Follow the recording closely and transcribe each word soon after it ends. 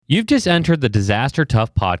You've just entered the Disaster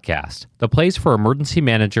Tough podcast, the place for emergency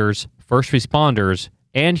managers, first responders,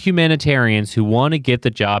 and humanitarians who want to get the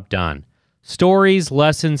job done. Stories,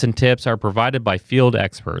 lessons, and tips are provided by field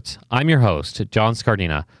experts. I'm your host, John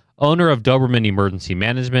Scardina, owner of Doberman Emergency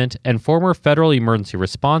Management and former federal emergency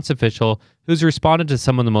response official who's responded to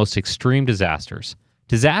some of the most extreme disasters.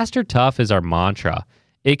 Disaster Tough is our mantra.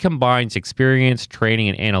 It combines experience, training,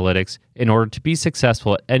 and analytics in order to be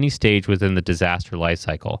successful at any stage within the disaster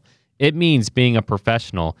lifecycle. It means being a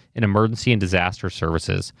professional in emergency and disaster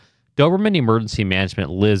services. Doberman Emergency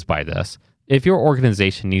Management lives by this. If your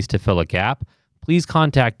organization needs to fill a gap, please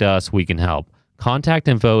contact us. We can help. Contact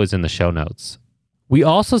info is in the show notes. We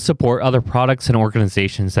also support other products and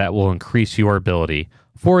organizations that will increase your ability.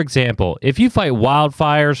 For example, if you fight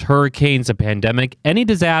wildfires, hurricanes, a pandemic, any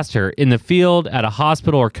disaster in the field, at a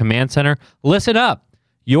hospital or command center, listen up.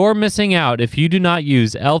 You're missing out if you do not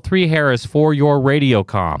use L3 Harris for your radio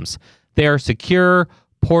comms. They are secure,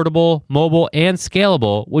 portable, mobile, and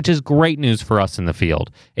scalable, which is great news for us in the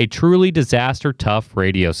field. A truly disaster-tough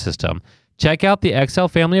radio system. Check out the XL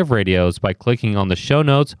family of radios by clicking on the show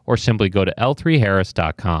notes or simply go to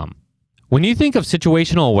l3harris.com. When you think of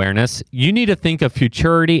situational awareness, you need to think of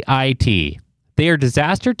Futurity IT. They are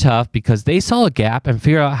disaster tough because they saw a gap and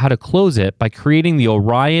figured out how to close it by creating the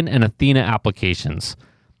Orion and Athena applications.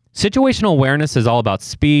 Situational awareness is all about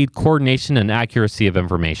speed, coordination, and accuracy of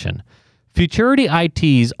information. Futurity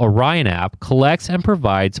IT's Orion app collects and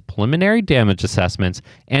provides preliminary damage assessments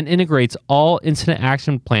and integrates all incident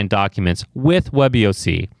action plan documents with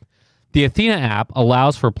WebEOC. The Athena app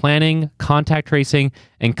allows for planning, contact tracing,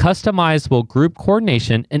 and customizable group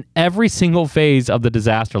coordination in every single phase of the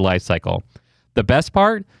disaster lifecycle. The best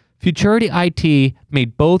part? Futurity IT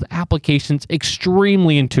made both applications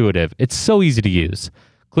extremely intuitive. It's so easy to use.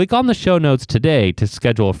 Click on the show notes today to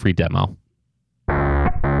schedule a free demo.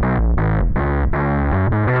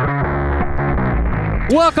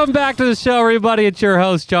 Welcome back to the show, everybody. It's your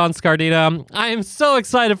host, John Scardina. I am so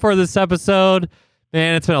excited for this episode.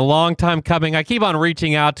 Man, it's been a long time coming. I keep on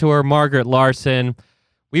reaching out to her, Margaret Larson.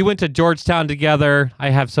 We went to Georgetown together.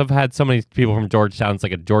 I have had so many people from Georgetown. It's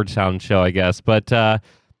like a Georgetown show, I guess. But,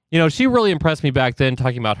 she really impressed me back then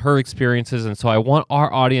talking about her experiences. And so I want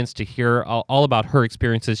our audience to hear all about her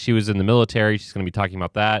experiences. She was in the military. She's going to be talking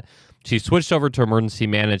about that. She switched over to emergency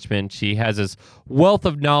management. She has this wealth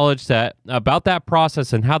of knowledge about that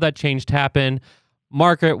process and how that change happened.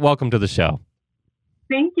 Margaret, welcome to the show.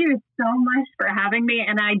 Thank you so much for having me.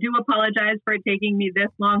 And I do apologize for it taking me this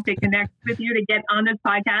long to connect with you to get on this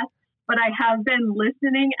podcast. But I have been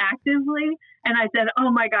listening actively. And I said,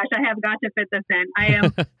 oh my gosh, I have got to fit this in. I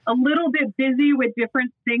am a little bit busy with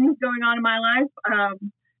different things going on in my life. I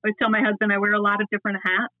always tell my husband I wear a lot of different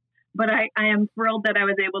hats. But I am thrilled that I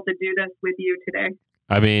was able to do this with you today.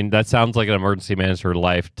 I mean, that sounds like an emergency manager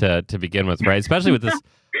life to begin with, right? Especially with this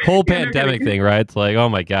whole pandemic thing, right? It's like, oh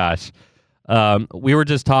my gosh. We were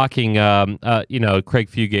just talking, Craig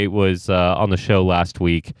Fugate was on the show last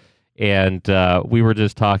week, and we were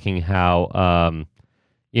just talking how,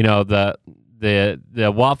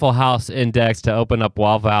 the Waffle House index to open up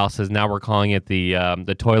Waffle Houses, now we're calling it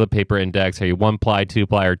the toilet paper index. Are you 1-ply,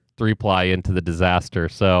 2-ply, or 3-ply into the disaster?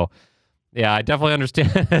 So, yeah, I definitely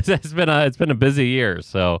understand. It's been a busy year.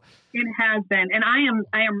 So it has been, and I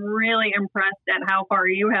am really impressed at how far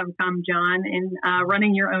you have come, John, in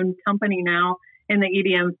running your own company now in the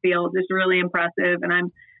EDM field. It's really impressive,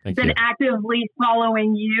 and I've been actively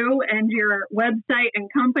following you and your website and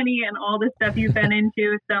company and all the stuff you've been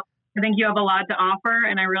into. So I think you have a lot to offer,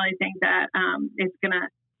 and I really think that it's going to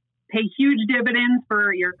pay huge dividends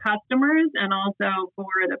for your customers and also for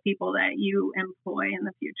the people that you employ in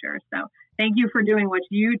the future. So thank you for doing what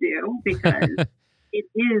you do, because it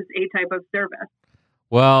is a type of service.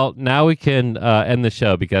 Well, now we can end the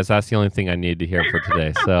show because that's the only thing I need to hear for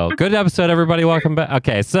today. So good episode, everybody. Welcome back.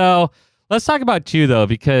 Okay, so let's talk about you, though,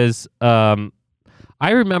 because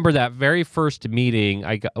I remember that very first meeting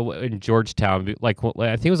I got in Georgetown, I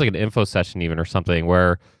think it was like an info session even or something,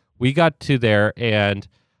 where we got to there and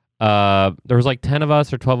there was like 10 of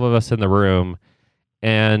us or 12 of us in the room,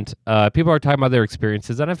 and people are talking about their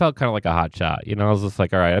experiences, and I felt kind of like a hot shot. I was just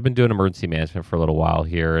like, all right, I've been doing emergency management for a little while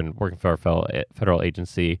here and working for a federal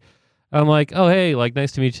agency. I'm like, oh, hey, like,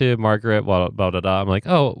 nice to meet you, Margaret, blah, blah, blah, blah. I'm like,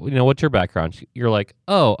 oh, what's your background? You're like,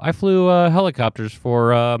 oh, I flew helicopters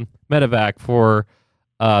for medevac for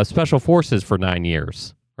special forces for 9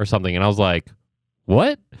 years or something. And I was like,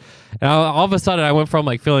 what? And all of a sudden I went from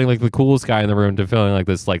like feeling like the coolest guy in the room to feeling like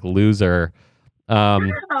this like loser.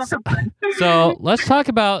 So let's talk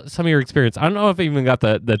about some of your experience. I don't know if I even got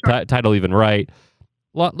the title even right.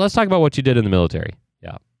 Let's talk about what you did in the military.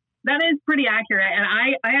 Yeah. That is pretty accurate. And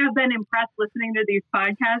I have been impressed listening to these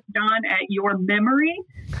podcasts, John, at your memory,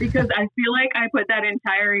 because I feel like I put that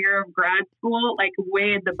entire year of grad school like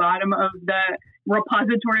way at the bottom of the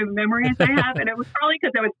repository of memories I have. And it was probably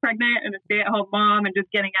because I was pregnant and a stay-at-home mom and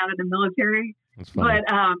just getting out of the military. But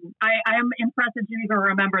I am impressed that you even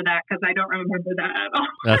remember that, because I don't remember that at all.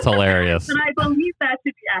 That's hilarious. And I believe that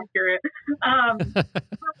to be accurate.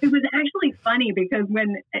 It was actually funny because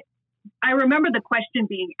when I remember the question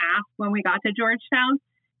being asked when we got to Georgetown,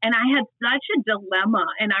 and I had such a dilemma.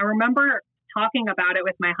 And I remember talking about it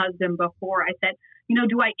with my husband before. I said,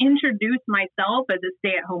 do I introduce myself as a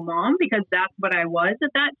stay-at-home mom, because that's what I was at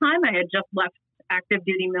that time? I had just left active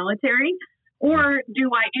duty military. Or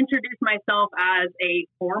do I introduce myself as a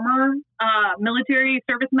former military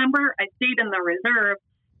service member? I stayed in the reserve,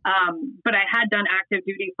 but I had done active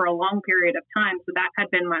duty for a long period of time. So that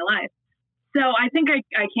had been my life. So I think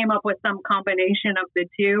I came up with some combination of the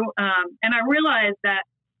two. And I realized that,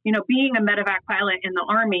 being a medevac pilot in the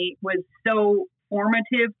Army was so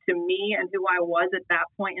formative to me and who I was at that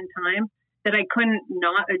point in time that I couldn't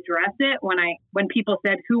not address it when people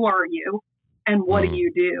said, "Who are you and what do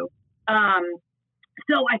you do?"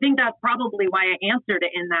 So I think that's probably why I answered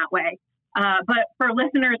it in that way. But for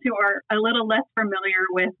listeners who are a little less familiar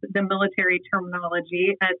with the military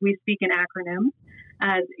terminology, as we speak in acronyms,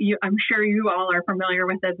 I'm sure you all are familiar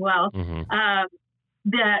with as well. Mm-hmm.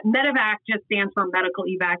 The medevac just stands for medical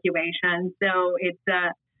evacuation. So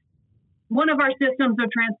it's one of our systems of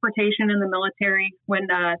transportation in the military when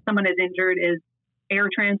someone is injured is air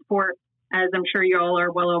transport, as I'm sure you all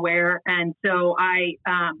are well aware. And so I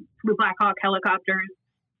flew Black Hawk helicopters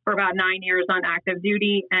for about 9 years on active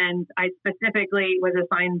duty. And I specifically was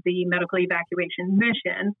assigned the medical evacuation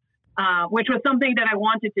mission, which was something that I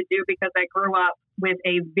wanted to do because I grew up with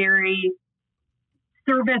a very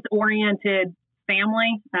service-oriented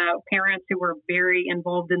family, parents who were very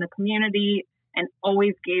involved in the community and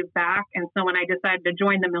always gave back. And so when I decided to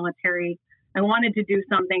join the military, I wanted to do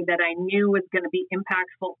something that I knew was going to be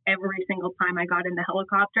impactful every single time I got in the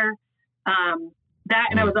helicopter.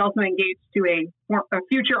 And I was also engaged to a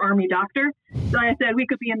future Army doctor. So I said we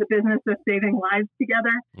could be in the business of saving lives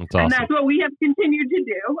together. That's awesome. And that's what we have continued to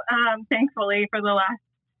do, thankfully, for the last,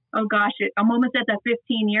 I'm almost at the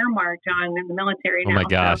 15-year mark, John, in the military now. Oh, my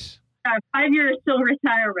gosh. So, 5 years till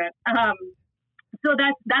retirement. So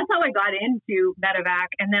that's how I got into medevac.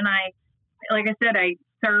 And then I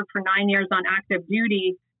served for 9 years on active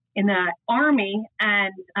duty in the Army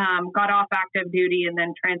and got off active duty and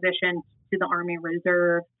then transitioned to the Army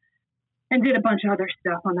Reserve and did a bunch of other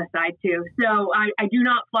stuff on the side too. So I do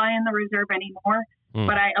not fly in the reserve anymore,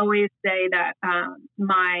 but I always say that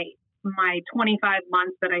my 25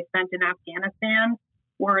 months that I spent in Afghanistan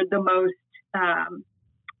were the most,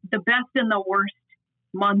 the best and the worst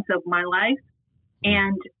months of my life.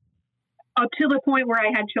 And up to the point where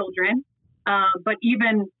I had children, but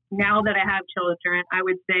even now that I have children, I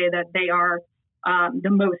would say that they are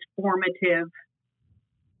the most formative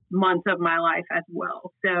months of my life as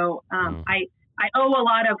well. So I owe a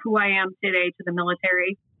lot of who I am today to the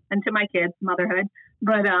military and to my kids, motherhood.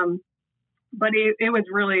 But it was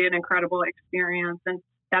really an incredible experience. And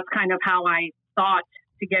that's kind of how I thought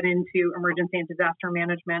to get into emergency and disaster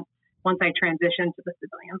management once I transitioned to the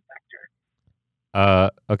civilian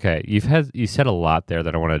sector. Okay. You said a lot there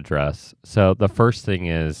that I want to address. So the first thing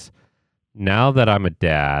is, now that I'm a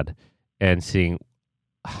dad and seeing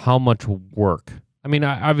how much work, I mean,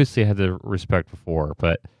 I obviously had the respect before,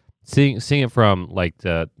 but seeing it from like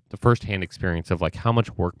the firsthand experience of like how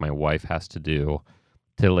much work my wife has to do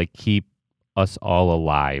to like keep us all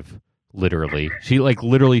alive, literally. She like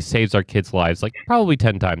literally saves our kids' lives like probably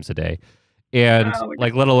 10 times a day. And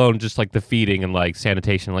like, let alone just like the feeding and like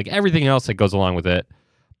sanitation, like everything else that goes along with it.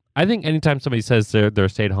 I think anytime somebody says they're a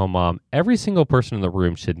stay-at-home mom, every single person in the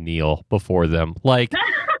room should kneel before them. Like,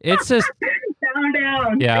 it's just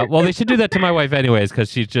down. Yeah, well, they should do that to my wife anyways,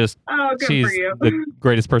 because she's just she's the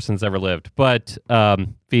greatest person that's ever lived. But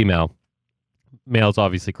female, male's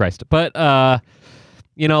obviously Christ. But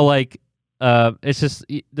it's just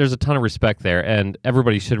there's a ton of respect there, and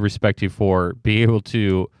everybody should respect you for being able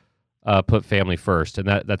to put family first, and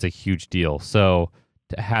that's a huge deal. So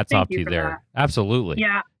hats off to you there. That. Absolutely.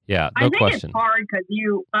 Yeah, no question. I think it's hard because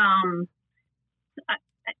you,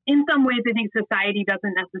 in some ways, I think society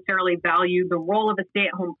doesn't necessarily value the role of a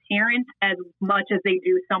stay-at-home parent as much as they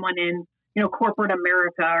do someone in, corporate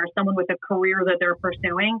America or someone with a career that they're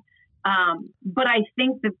pursuing. But I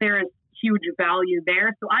think that there is huge value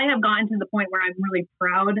there. So I have gotten to the point where I'm really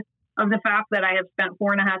proud of the fact that I have spent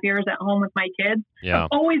 4.5 years at home with my kids. Yeah. I've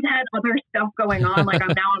always had other stuff going on. Like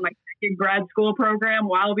I'm now on my a grad school program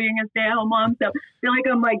while being a stay-at-home mom. So I feel like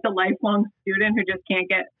I'm like the lifelong student who just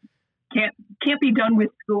can't be done with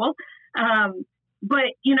school. But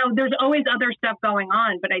there's always other stuff going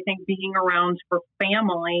on. But I think being around for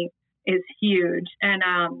family is huge, and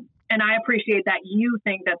I appreciate that you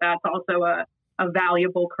think that that's also a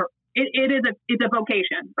valuable. It's a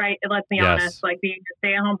vocation, right? Let's be honest. Like being a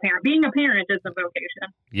stay-at-home parent, being a parent is a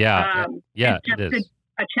vocation. Yeah, it's just it is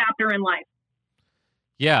a chapter in life.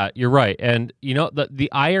 Yeah, you're right. And the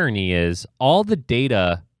irony is all the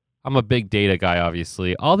data. I'm a big data guy,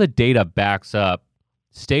 obviously. All the data backs up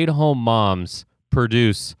stay-at-home moms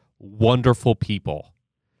produce wonderful people.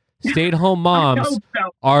 Stay-at-home moms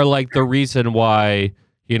are like the reason why,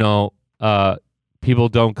 people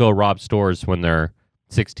don't go rob stores when they're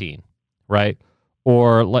 16, right?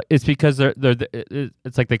 Or it's because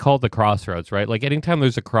it's like they call it the crossroads, right? Like anytime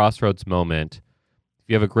there's a crossroads moment, if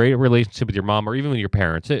you have a great relationship with your mom or even with your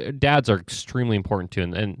parents, dads are extremely important too,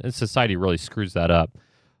 and society really screws that up.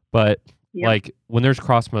 But like when there's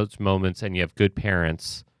crossroads moments and you have good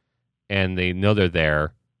parents and they know they're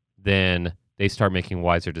there, then they start making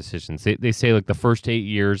wiser decisions. They say like the first 8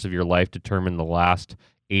 years of your life determine the last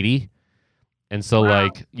 80. And so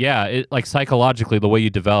like psychologically, the way you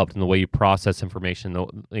developed and the way you process information,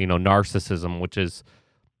 narcissism, which is,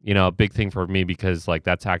 a big thing for me because like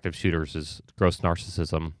that's active shooters is gross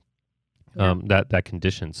narcissism, that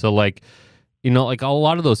condition. So like, like a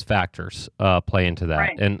lot of those factors play into that,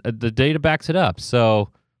 right. And the data backs it up. So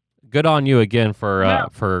good on you again for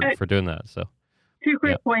doing that. So 2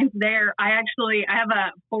 quick points there. I have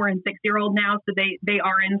a 4 and 6-year-old now, so they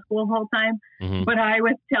are in school the whole time. Mm-hmm. But I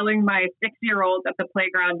was telling my 6-year-old at the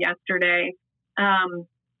playground yesterday,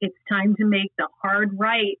 it's time to make the hard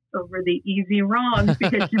right over the easy wrong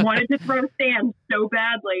because she wanted to throw sand so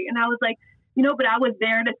badly. And I was like, but I was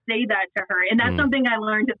there to say that to her. And that's something I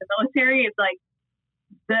learned at the military. It's like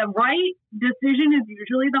the right decision is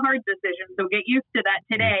usually the hard decision. So get used to that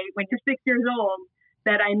today when you're 6 years old,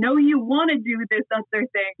 that I know you want to do this other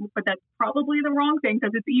thing, but that's probably the wrong thing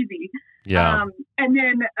because it's easy. Yeah. And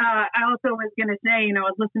then I also was going to say, I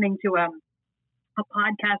was listening to a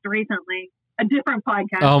podcast recently, a different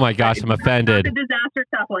podcast. Oh my gosh, I'm offended. Not the disaster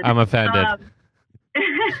stuff one. I'm offended.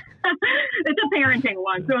 It's a parenting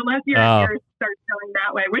one, so unless your ears start going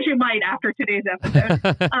that way, which it might after today's episode.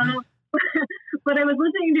 But I was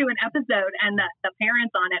listening to an episode, and the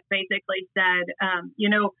parents on it basically said,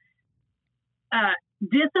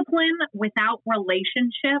 discipline without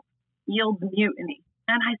relationship yields mutiny.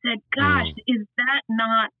 And I said, gosh, is that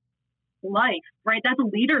not life, right? That's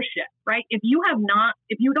leadership, right? If you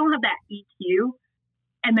don't have that EQ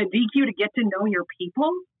and the DQ to get to know your people,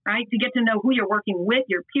 right? To get to know who you're working with,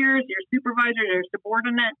 your peers, your supervisors, your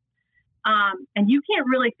subordinates, and you can't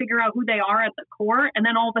really figure out who they are at the core, and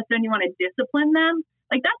then all of a sudden you want to discipline them,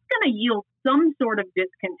 like that's going to yield some sort of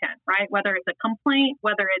discontent, right? Whether it's a complaint,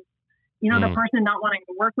 whether it's the person not wanting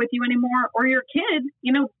to work with you anymore, or your kid,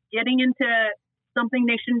 getting into something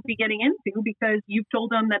they shouldn't be getting into because you've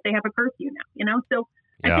told them that they have a curfew now, So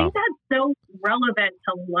I think that's so relevant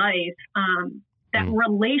to life. That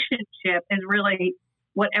relationship is really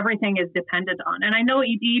what everything is dependent on. And I know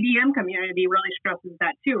the EDM community really stresses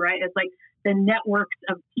that too, right? It's like the networks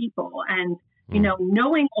of people and,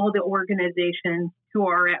 knowing all the organizations who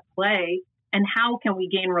are at play. And how can we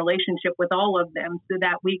gain relationship with all of them so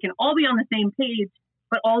that we can all be on the same page,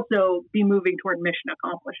 but also be moving toward mission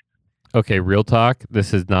accomplishment? Okay, real talk.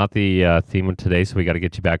 This is not the theme of today, so we got to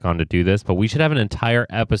get you back on to do this. But we should have an entire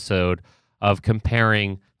episode of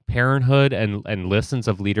comparing parenthood and lessons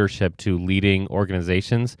of leadership to leading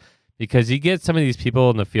organizations, because you get some of these people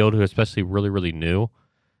in the field who are especially really, really new,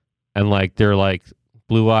 and like they're like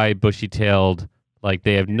blue-eyed, bushy-tailed, like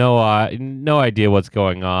they have no idea what's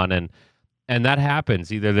going on, and that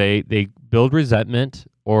happens. Either they build resentment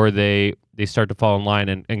or they start to fall in line,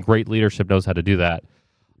 and great leadership knows how to do that.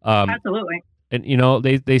 Absolutely. And,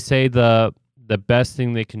 they say the best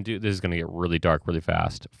thing they can do, this is going to get really dark really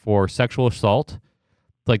fast, for sexual assault,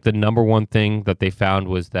 like the number one thing that they found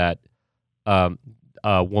was that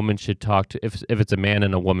a woman should talk to, if it's a man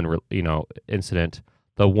and a woman, incident,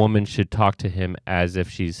 the woman should talk to him as if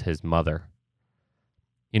she's his mother.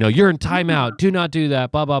 You're in timeout. Do not do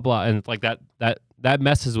that. Blah blah blah. And like that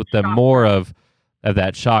messes with them more of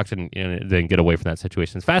that shock and then get away from that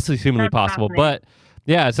situation as fast as humanly possible. But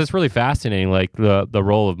yeah, it's just really fascinating, like the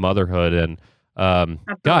role of motherhood. And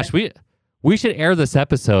gosh, we should air this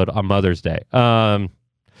episode on Mother's Day.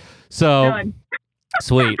 So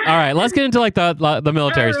sweet. All right, let's get into like the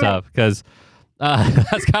military stuff, because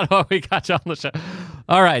that's kind of what we got you on the show.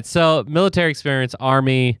 All right, so military experience,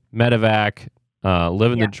 Army, medevac.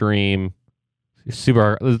 living the dream.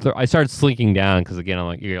 Super. I started slinking down because again, I'm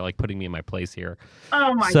like, you're like putting me in my place here.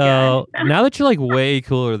 Oh my god! So now that you're like way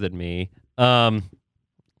cooler than me,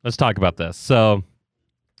 let's talk about this. So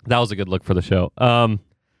that was a good look for the show.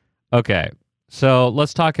 Okay, so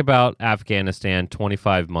let's talk about Afghanistan.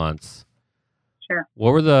 25 months. Sure.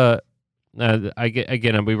 What were the?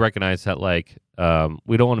 Again, we recognize that like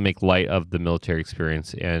we don't want to make light of the military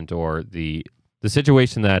experience and or the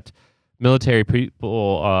situation that military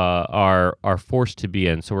people are forced to be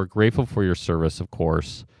in. So we're grateful for your service, of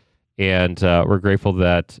course, and we're grateful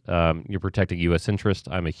that you're protecting U.S. interests.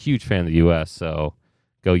 I'm a huge fan of the U.S., so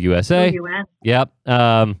go USA. Go US. Yep.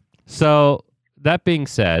 So that being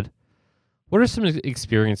said, what are some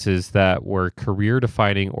experiences that were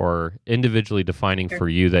career-defining or individually defining for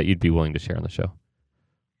you that you'd be willing to share on the show?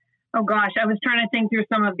 Oh gosh, I was trying to think through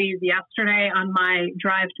some of these yesterday on my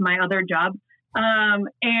drive to my other job,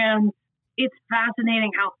 and it's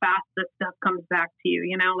fascinating how fast this stuff comes back to you.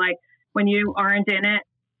 You know, like when you aren't in it,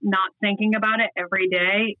 not thinking about it every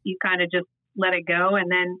day, you kind of just let it go. And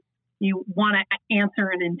then you want to answer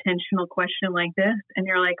an intentional question like this. And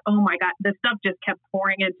you're like, oh my God, this stuff just kept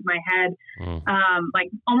pouring into my head. Like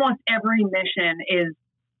almost every mission is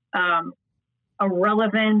a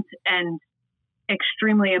relevant and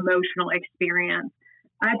extremely emotional experience.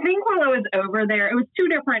 I think while I was over there, it was 2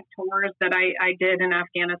 different tours that I did in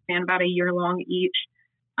Afghanistan, about a year long each.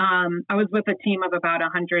 I was with a team of about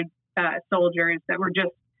 100 soldiers that were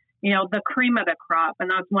just, you know, the cream of the crop. And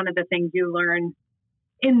that's one of the things you learn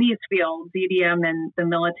in these fields, EDM and the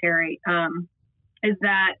military, is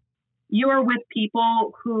that you are with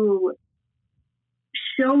people who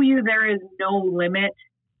show you there is no limit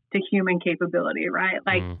to human capability, right?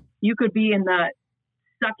 Like you could be in the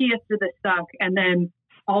suckiest of the suck and then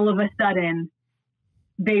all of a sudden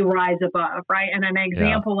they rise above, right? And an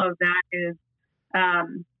example of that is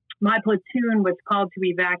my platoon was called to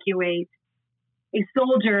evacuate a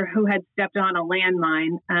soldier who had stepped on a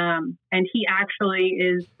landmine. And he actually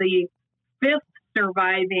is the 5th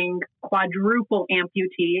surviving quadruple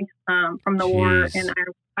amputee from the war in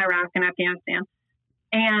Iraq and Afghanistan.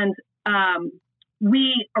 And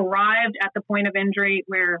we arrived at the point of injury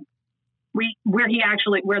where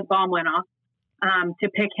the bomb went off. To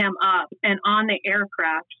pick him up, and on the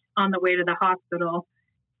aircraft on the way to the hospital,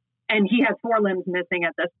 and he has 4 limbs missing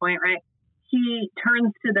at this point, right? He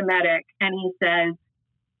turns to the medic and he says,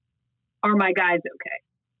 "Are my guys okay?"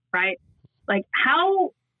 Right? Like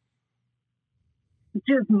how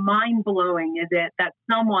just mind blowing is it that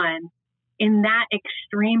someone in that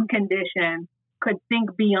extreme condition could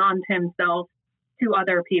think beyond himself to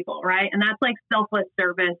other people, right? And that's like selfless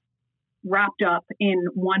service wrapped up in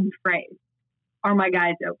one phrase. Are my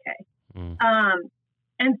guys okay?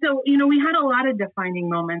 And so, you know, we had a lot of defining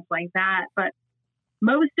moments like that, but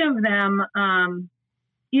most of them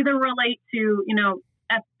either relate to, you know,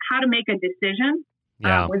 how to make a decision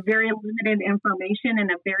with very limited information in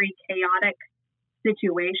a very chaotic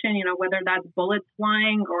situation, you know, whether that's bullets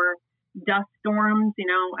flying or dust storms. You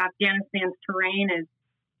know, Afghanistan's terrain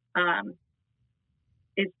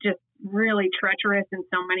is just really treacherous in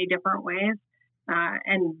so many different ways.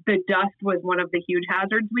 And the dust was one of the huge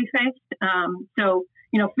hazards we faced. So,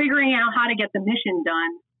 you know, figuring out how to get the mission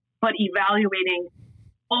done, but evaluating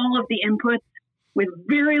all of the inputs with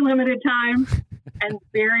very limited time and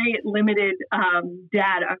very limited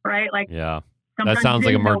data, right? Like, that sounds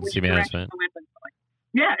like emergency management.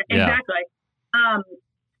 Yeah, exactly.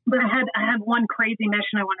 But I had one crazy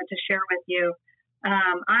mission I wanted to share with you.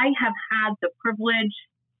 I have had the privilege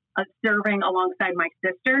of serving alongside my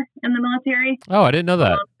sister in the military. Oh, I didn't know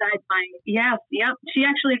that. Yep. She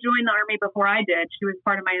actually joined the Army before I did. She was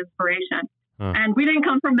part of my inspiration. And we didn't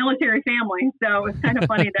come from military families, so it's kind of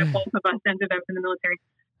funny that both of us ended up in the military.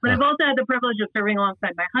 But I've also had the privilege of serving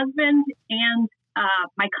alongside my husband and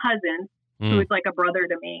my cousin, who is like a brother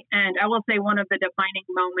to me. And I will say one of the defining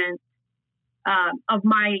moments of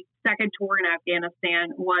my second tour in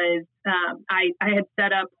Afghanistan was I had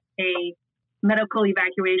set up a medical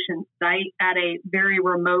evacuation site at a very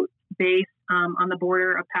remote base on the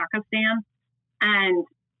border of Pakistan. And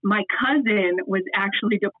my cousin was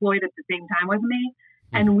actually deployed at the same time with me.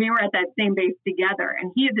 And we were at that same base together.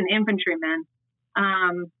 And he is an infantryman.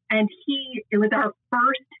 And it was our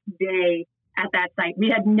first day at that site. We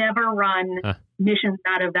had never run missions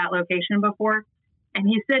out of that location before. And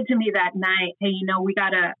he said to me that night, "Hey, you know, we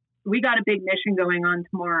got a big mission going on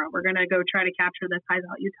tomorrow. We're going to go try to capture this high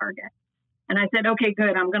value target." And I said, "Okay,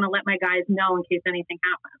 good. I'm going to let my guys know in case anything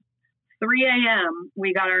happens." 3 a.m.,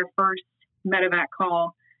 we got our first medevac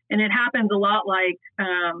call. And it happens a lot like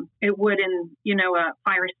it would in, a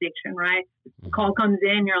fire station, right? The call comes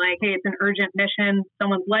in, you're like, hey, it's an urgent mission.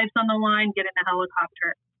 Someone's life's on the line, get in a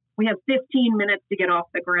helicopter. We have 15 minutes to get off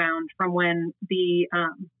the ground from when the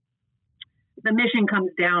mission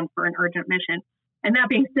comes down for an urgent mission. And that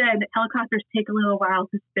being said, helicopters take a little while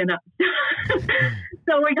to spin up.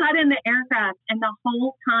 So we got in the aircraft, and the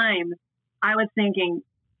whole time I was thinking,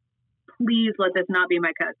 please let this not be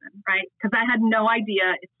my cousin, right? Because I had no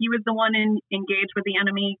idea if he was the one engaged with the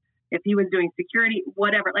enemy, if he was doing security,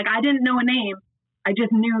 whatever. Like, I didn't know a name. I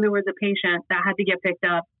just knew there was a patient that had to get picked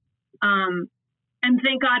up. And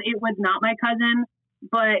thank God it was not my cousin,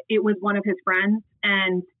 but it was one of his friends.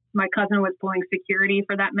 And my cousin was pulling security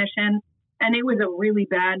for that mission. And it was a really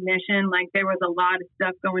bad mission. Like, there was a lot of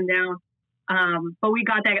stuff going down. But we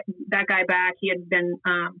got that guy back. He had been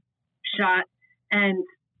shot, and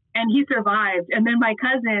he survived. And then my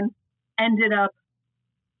cousin ended up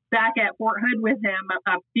back at Fort Hood with him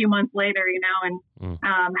a few months later, and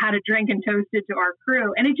had a drink and toasted to our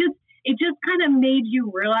crew. And it just kind of made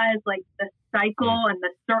you realize, like, the cycle and the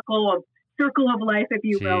circle of life, if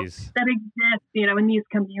you will, that exists, in these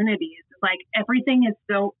communities. Like, everything is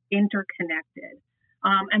so interconnected.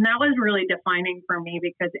 And that was really defining for me,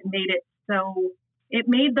 because it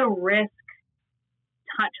made the risk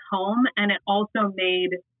touch home, and it also made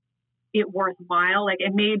it worthwhile. Like,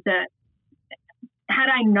 it made had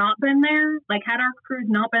I not been there, like, had our crews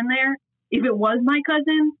not been there, if it was my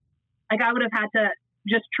cousin, like, I would have had to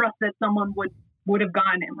just trust that someone would have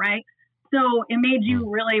gotten him, right? So it made you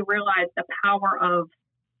really realize the power of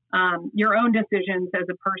your own decisions as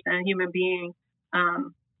a person, a human being,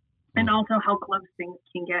 and also how close things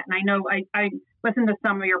can get. And I know I listened to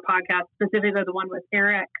some of your podcasts, specifically the one with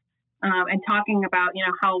Eric, and talking about,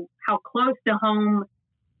 how close to home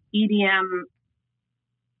EDM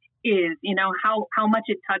is, how much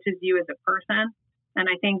it touches you as a person. And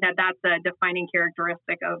I think that that's a defining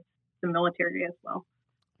characteristic of the military as well.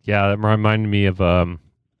 Yeah, that reminded me of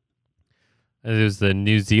it was the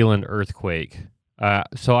New Zealand earthquake.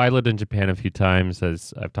 So I lived in Japan a few times,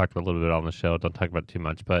 as I've talked about a little bit on the show. Don't talk about it too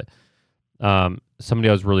much, but somebody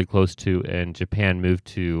I was really close to in Japan moved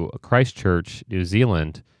to Christchurch, New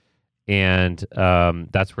Zealand, and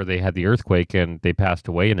that's where they had the earthquake, and they passed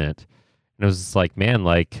away in it. And it was just like, man,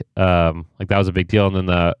 like that was a big deal. And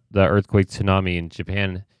then the earthquake tsunami in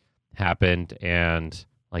Japan happened, and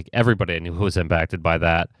like everybody I knew was impacted by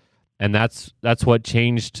that. And that's what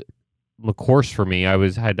changed the course for me.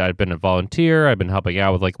 I'd been a volunteer. I've been helping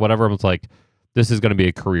out with like whatever. I was like, this is going to be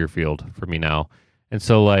a career field for me now. And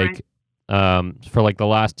so like, for like the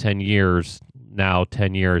last 10 years,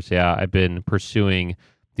 yeah, I've been pursuing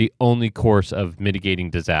the only course of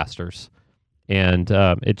mitigating disasters. And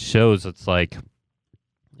it shows it's like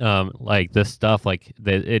this stuff, like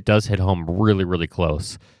it does hit home really, really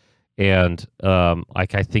close. And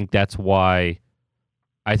like, I think that's why,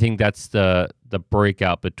 I think that's the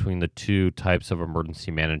breakout between the two types of emergency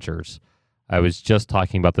managers. I was just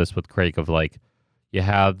talking about this with Craig of like, you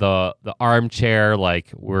have the armchair,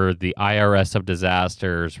 like we're the IRS of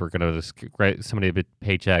disasters. We're going to grant somebody a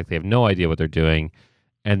paycheck. They have no idea what they're doing.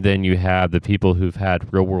 And then you have the people who've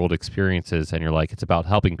had real world experiences, and you're like, it's about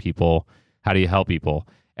helping people. How do you help people?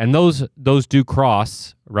 And those do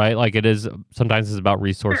cross, right? Like it is, sometimes it's about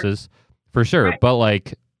resources for sure. Right. But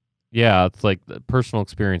like, yeah, it's like the personal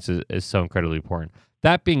experience is so incredibly important.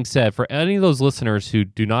 That being said, for any of those listeners who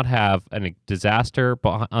do not have a disaster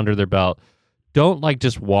under their belt, don't like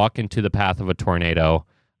just walk into the path of a tornado.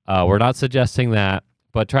 We're not suggesting that,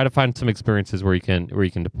 but try to find some experiences where you can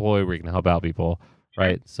deploy, where you can help out people,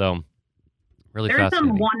 right? So really There's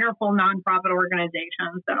fascinating. Some wonderful nonprofit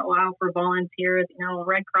organizations that allow for volunteers,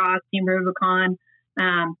 Red Cross, Team Rubicon,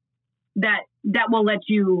 that will let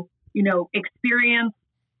you, experience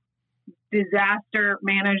disaster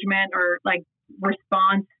management or like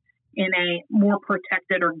response in a more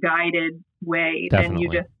protected or guided way than you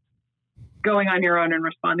just going on your own and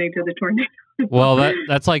responding to the tornado. Well,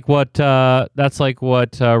 that's like what I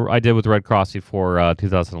did with Red Cross before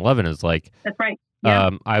 2011 is like. That's right.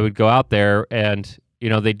 Yeah. I would go out there and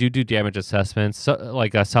they do damage assessments. So,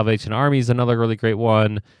 like Salvation Army is another really great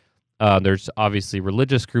one. There's obviously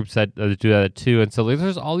religious groups that do that too, and so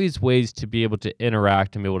there's all these ways to be able to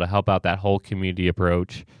interact and be able to help out that whole community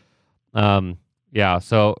approach. Yeah.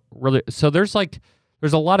 So there's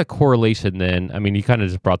a lot of correlation then. I mean, you kind of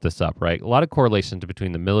just brought this up, right? A lot of correlation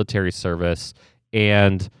between the military service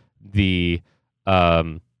and the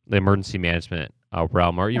emergency management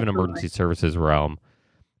realm, or even emergency services realm.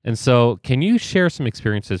 And so can you share some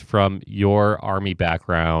experiences from your Army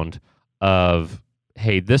background of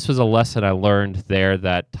hey, this was a lesson I learned there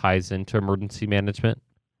that ties into emergency management?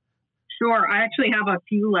 Sure. I actually have a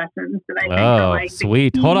few lessons that I think are like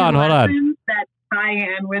sweet. Hold on. That tie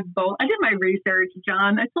in with both. I did my research,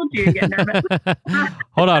 John. I told you to get nervous.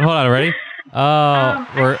 Hold on. Ready? Oh,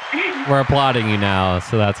 we're applauding you now,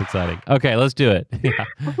 so that's exciting. Okay, let's do it.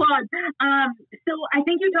 Applaud. So I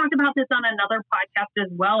think you talked about this on another podcast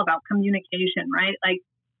as well about communication, right? Like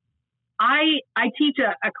I teach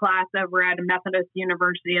a class over at a Methodist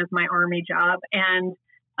University as my Army job, and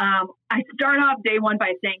I start off day one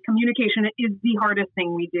by saying communication is the hardest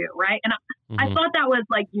thing we do, right? And I thought that was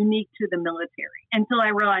like unique to the military until I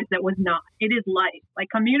realized that was not. It is life. Like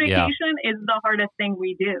communication is the hardest thing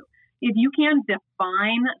we do. If you can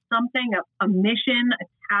define something, a mission, a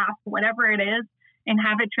task, whatever it is, and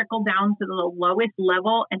have it trickle down to the lowest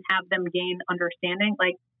level and have them gain understanding,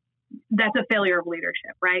 like that's a failure of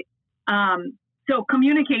leadership, right? So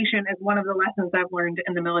communication is one of the lessons I've learned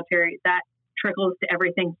in the military that trickles to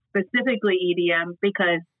everything, specifically EDM,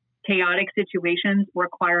 because chaotic situations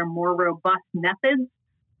require more robust methods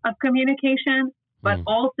of communication, but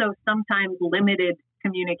also sometimes limited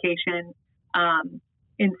communication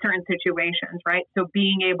in certain situations, right? So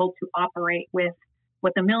being able to operate with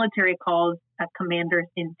what the military calls a commander's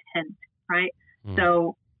intent, right?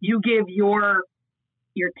 So you give your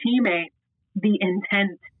teammates the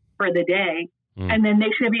intent for the day, and then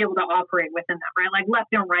they should be able to operate within that, right? Like left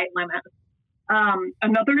and right limits.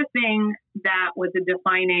 Another thing that was a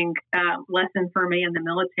defining lesson for me in the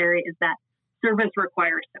military is that service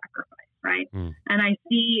requires sacrifice, right? And I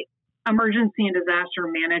see emergency and disaster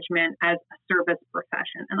management as a service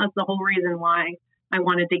profession. And that's the whole reason why I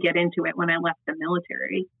wanted to get into it when I left the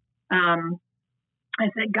military. I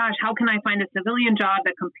said, gosh, how can I find a civilian job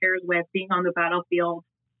that compares with being on the battlefield,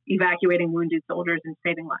 evacuating wounded soldiers and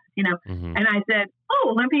saving lives, you know? And I said,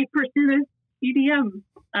 oh, let me pursue this EDM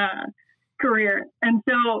career. And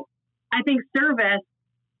so I think service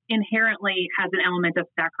inherently has an element of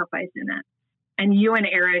sacrifice in it. And you and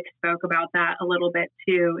Eric spoke about that a little bit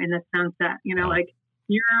too, in the sense that, you know, like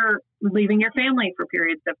you're leaving your family for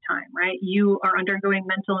periods of time, right? You are undergoing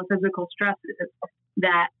mental and physical stresses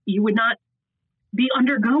that you would not be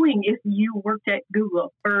undergoing if you worked at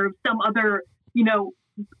Google or some other, you know,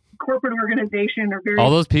 corporate organization or very all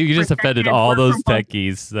those people. You just offended all those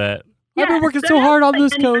techies that I've been working so hard on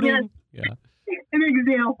this coding. An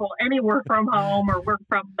example, any work from home or work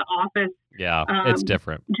from the office. Yeah, it's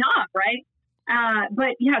different job, right?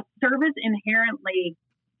 But yeah, service inherently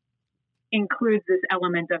includes this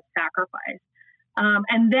element of sacrifice.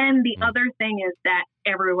 And then the other thing is that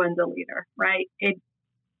everyone's a leader, right?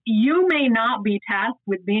 You may not be tasked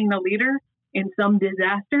with being the leader in some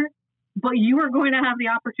disaster, but you are going to have the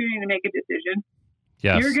opportunity to make a decision.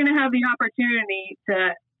 Yes. You're going to have the opportunity to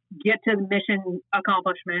get to the mission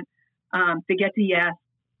accomplishment, to get to yes.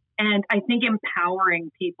 And I think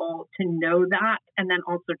empowering people to know that, and then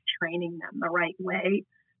also training them the right way,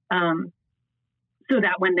 so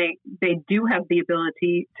that when they do have the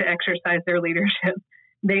ability to exercise their leadership,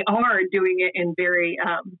 they are doing it in very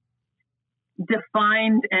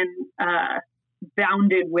defined and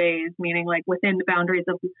bounded ways, meaning like within the boundaries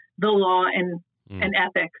of the law and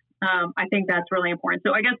ethics. I think that's really important.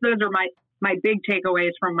 So I guess those are my big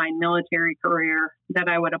takeaways from my military career that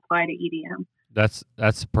I would apply to EDM. That's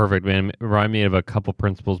perfect, man. Remind me of a couple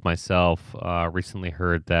principles myself. Recently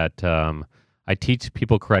heard that I teach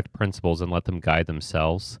people correct principles and let them guide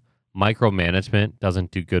themselves. Micromanagement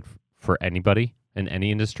doesn't do good for anybody in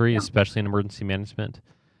any industry, especially in emergency management.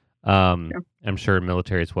 I'm sure in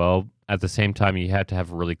military as well. At the same time, you have to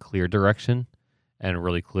have really clear direction and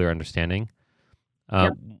really clear understanding.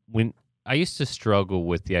 When I used to struggle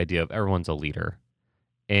with the idea of everyone's a leader,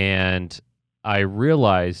 and I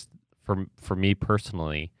realized for me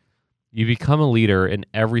personally, you become a leader in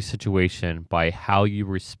every situation by how you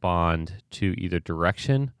respond to either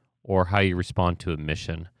direction or how you respond to a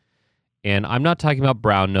mission. And I'm not talking about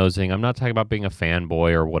brown nosing. I'm not talking about being a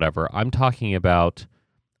fanboy or whatever. I'm talking about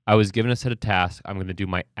I was given a set of tasks. I'm going to do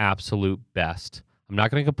my absolute best. I'm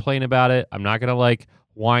not going to complain about it. I'm not going to like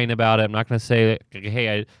whine about it. I'm not going to say,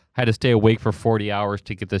 hey, I had to stay awake for 40 hours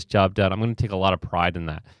to get this job done. I'm going to take a lot of pride in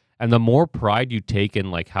that. And the more pride you take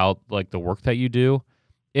in like how like the work that you do,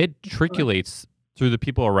 it trickulates through the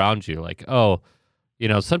people around you. Like, oh, you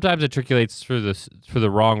know, sometimes it trickulates through for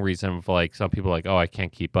the wrong reason of like some people are like, oh, I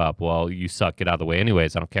can't keep up. Well, you suck. Get out of the way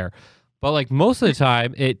anyways. I don't care. But like most of the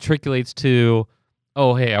time it trickulates to,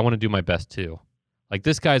 oh, hey, I want to do my best too. Like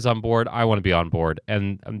this guy's on board. I want to be on board.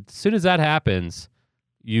 And as soon as that happens,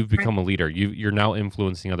 you've become a leader. You're now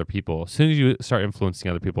influencing other people. As soon as you start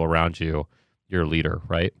influencing other people around you, you're a leader,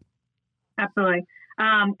 right? Absolutely.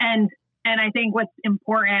 And I think what's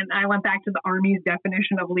important, I went back to the Army's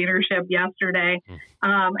definition of leadership yesterday,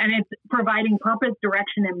 and it's providing purpose,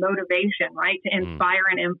 direction, and motivation, right, to inspire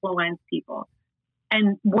and influence people.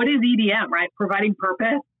 And what is EDM, right? Providing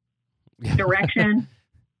purpose, direction,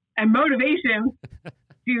 and motivation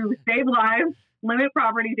to save lives, limit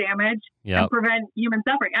property damage, and prevent human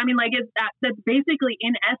suffering. I mean, like, that's basically,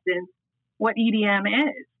 in essence, what EDM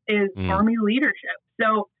is Army leadership.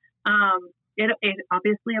 So, it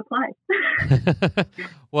obviously applies.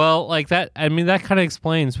 Well, like that, I mean, that kind of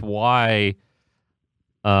explains why,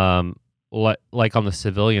 like on the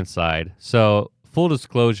civilian side. So, full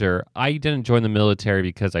disclosure, I didn't join the military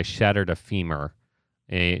because I shattered a femur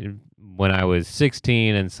when I was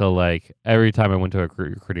 16. And so, like, every time I went to a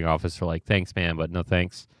recruiting office, they're like, thanks, man, but no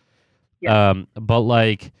thanks. Yeah. But,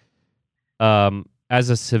 like, as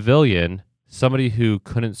a civilian, somebody who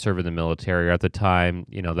couldn't serve in the military at the time,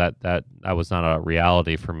 you know, that was not a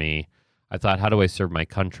reality for me. I thought, how do I serve my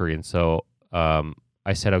country? And so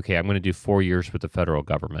I said, okay, I'm going to do 4 years with the federal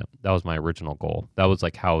government. That was my original goal. That was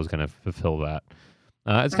like how I was going to fulfill that.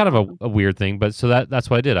 It's kind of a weird thing, but so that's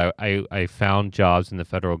what I did. I found jobs in the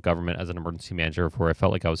federal government as an emergency manager where I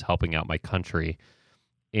felt like I was helping out my country.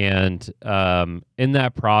 And in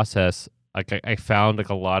that process, like I found like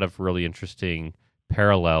a lot of really interesting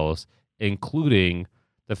parallels, including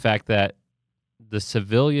the fact that the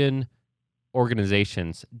civilian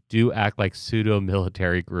organizations do act like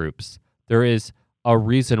pseudo-military groups. There is a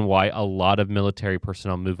reason why a lot of military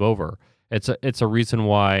personnel move over. It's a reason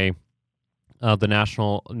why the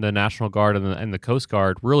National Guard and the Coast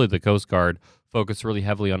Guard, really the Coast Guard, focus really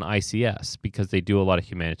heavily on ICS because they do a lot of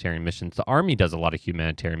humanitarian missions. The Army does a lot of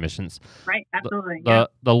humanitarian missions. Right, absolutely.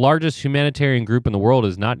 The largest humanitarian group in the world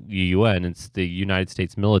is not the UN, it's the United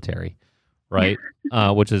States military, right?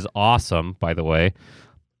 Which is awesome, by the way.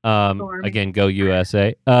 Again, go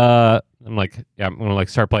USA. I'm gonna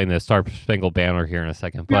start playing the Star Spangled Banner here in a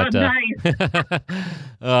second. But nice.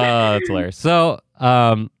 That's hilarious. So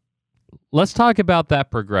let's talk about that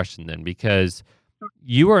progression then, because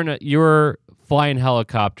you were flying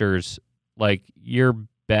helicopters, like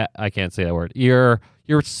I can't say that word. You're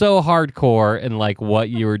so hardcore in like what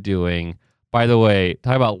you were doing. By the way,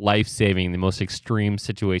 talk about life-saving, the most extreme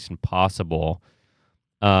situation possible.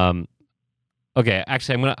 Okay,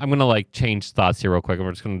 actually, I'm gonna like change thoughts here real quick. I'm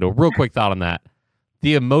just gonna do a real quick thought on that.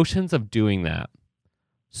 The emotions of doing that.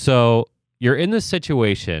 So you're in this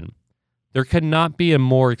situation. There could not be a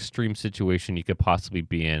more extreme situation you could possibly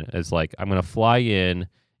be in. As like, I'm gonna fly in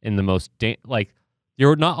the most like,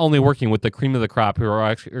 you're not only working with the cream of the crop who are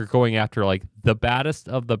actually going after like the baddest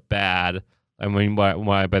of the bad. I mean, by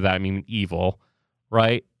that I mean evil,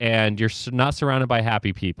 right? And you're not surrounded by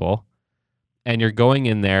happy people. And you're going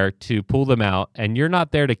in there to pull them out, and you're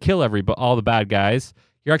not there to kill all the bad guys.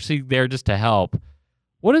 You're actually there just to help.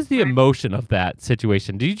 What is the emotion of that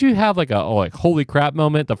situation? Did you have like holy crap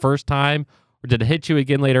moment the first time, or did it hit you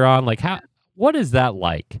again later on? Like what is that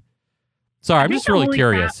like? Sorry, I'm just really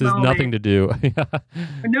curious. It has nothing to do. No,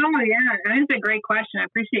 yeah, that's a great question. I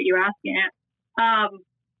appreciate you asking it.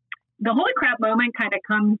 The holy crap moment kind of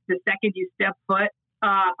comes the second you step foot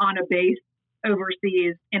on a base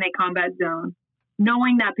overseas in a combat zone,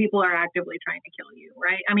 knowing that people are actively trying to kill you,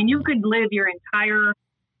 right? I mean, you could live your entire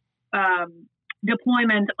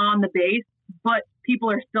deployment on the base, but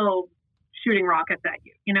people are still shooting rockets at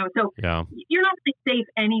you, you know? So you're not safe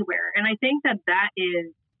anywhere. And I think that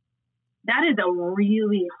is a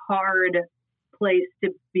really hard place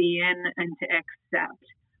to be in and to accept.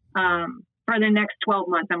 For the next 12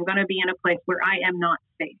 months, I'm going to be in a place where I am not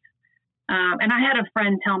safe. And I had a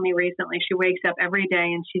friend tell me recently, she wakes up every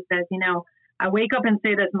day and she says, you know, I wake up and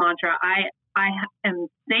say this mantra, I am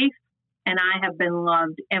safe and I have been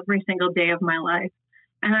loved every single day of my life.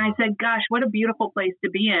 And I said, gosh, what a beautiful place to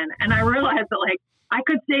be in. And I realized that like, I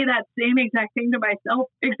could say that same exact thing to myself,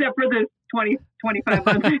 except for the 20, 25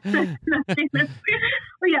 months.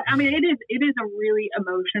 But yeah, I mean, it is a really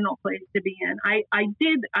emotional place to be in.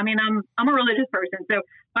 I'm a religious person, so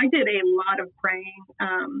I did a lot of praying.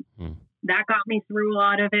 That got me through a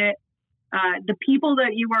lot of it. The people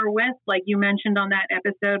that you are with, like you mentioned on that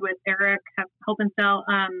episode with Eric Helpenfeld,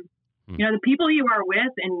 you know, the people you are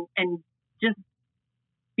with and just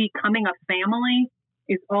becoming a family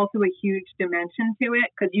is also a huge dimension to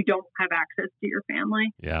it because you don't have access to your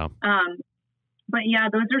family. Yeah. But yeah,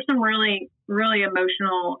 those are some really, really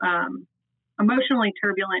emotionally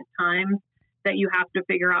turbulent times that you have to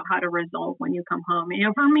figure out how to resolve when you come home. You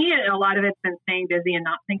know, for me, a lot of it's been staying busy and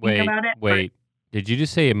not thinking about it. Wait, did you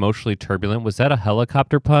just say emotionally turbulent? Was that a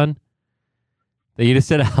helicopter pun? That you just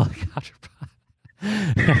said a helicopter pun?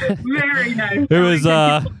 Very nice. It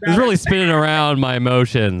was really spinning around my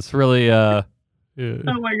emotions. Really oh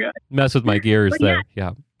my God. Mess with my gears but there.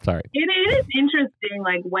 Yeah. Sorry. It is interesting,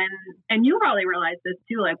 like when, and you probably realize this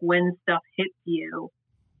too, like when stuff hits you.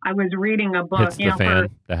 I was reading a book. Hits the fan,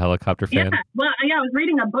 the helicopter fan. Yeah, well, yeah, I was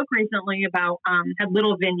reading a book recently about, had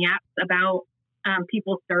little vignettes about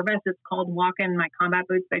people's service. It's called Walk in My Combat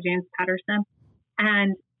Boots by James Patterson.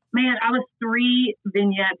 And man, I was 3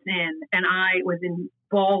 vignettes in and I was in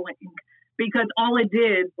bawling because all it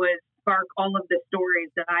did was spark all of the stories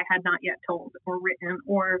that I had not yet told or written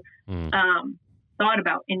or thought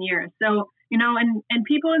about in years. So, you know, and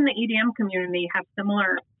people in the EDM community have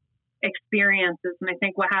similar experiences. And I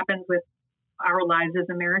think what happens with our lives as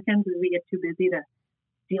Americans is we get too busy to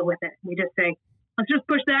deal with it. We just say, let's just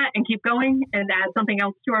push that and keep going and add something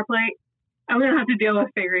else to our plate. And we don't have to deal with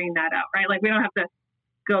figuring that out, right? Like we don't have to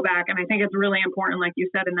go back. And I think it's really important, like you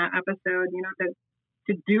said in that episode, you know,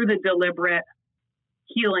 to do the deliberate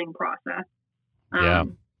healing process. Yeah.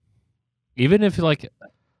 Even if like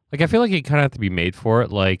I feel like you kind of have to be made for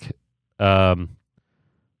it. Like I've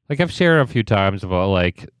shared a few times about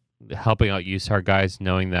like helping out USAR guys,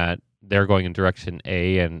 knowing that they're going in direction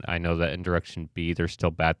A, and I know that in direction B, there's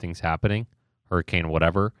still bad things happening, hurricane,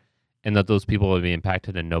 whatever, and that those people will be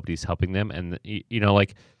impacted and nobody's helping them. And you know,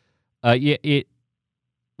 like,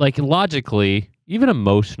 like logically, even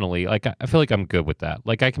emotionally, like I feel like I'm good with that.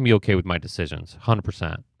 Like I can be okay with my decisions,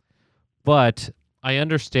 100%. But I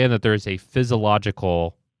understand that there's a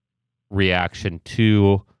physiological reaction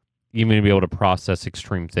to even be able to process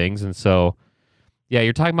extreme things. And so, yeah,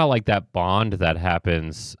 you're talking about like that bond that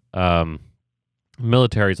happens.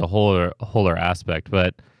 Military is a whole other aspect,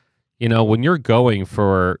 but you know, when you're going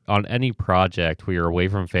on any project where you're away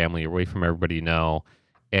from family, you're away from everybody you know,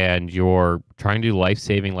 and you're trying to do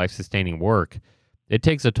life-saving, life-sustaining work, it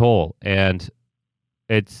takes a toll. And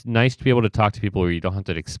it's nice to be able to talk to people where you don't have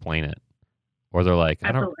to explain it, or they're like,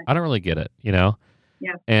 I don't really get it, you know?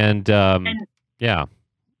 Yeah. And yeah.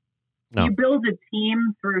 No. You build a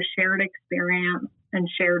team through shared experience and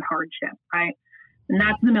shared hardship, right? And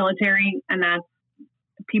that's the military, and that's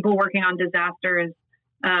people working on disasters.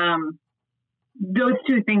 Those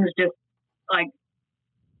two things just like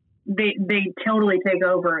they totally take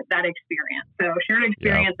over that experience. So shared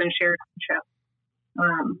experience and shared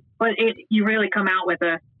hardship. But you really come out with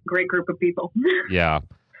a great group of people. Yeah.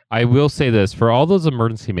 I will say this, for all those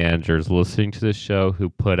emergency managers listening to this show who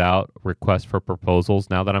put out requests for proposals,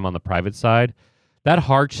 now that I'm on the private side, that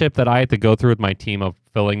hardship that I had to go through with my team of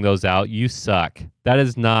filling those out, you suck. That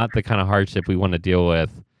is not the kind of hardship we want to deal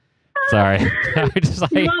with. Sorry.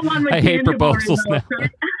 I hate proposals now.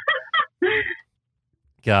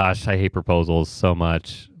 Gosh, I hate proposals so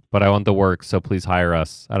much. But I want the work, so please hire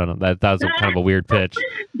us. I don't know. That was kind of a weird pitch.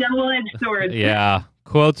 Double-edged sword. Yeah.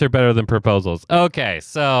 Quotes are better than proposals. Okay,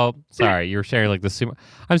 so sorry, you're sharing like this.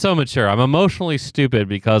 I'm so mature. I'm emotionally stupid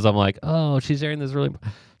because I'm like, oh, she's sharing this really.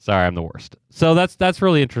 Sorry, I'm the worst. So that's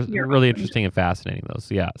really interesting and fascinating, though.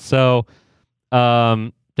 So yeah. So,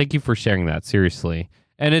 thank you for sharing that. Seriously,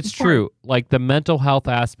 and it's true. Like the mental health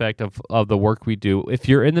aspect of the work we do. If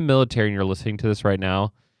you're in the military and you're listening to this right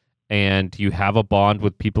now, and you have a bond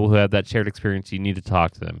with people who have that shared experience, you need to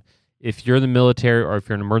talk to them. If you're in the military or if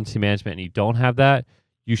you're in emergency management and you don't have that,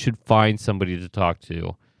 you should find somebody to talk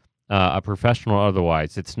to, a professional or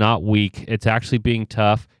otherwise. It's not weak. It's actually being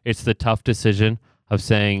tough. It's the tough decision of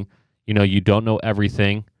saying, you know, you don't know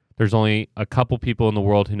everything. There's only a couple people in the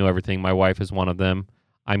world who know everything. My wife is one of them.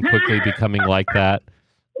 I'm quickly becoming like that.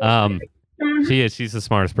 She is. She's the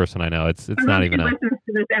smartest person I know. It's not even listens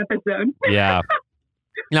to this episode. Yeah.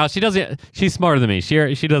 No, she doesn't. She's smarter than me. She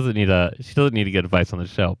doesn't need to get advice on the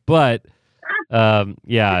show. But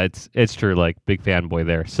yeah, it's true. Like big fanboy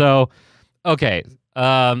there. So, okay,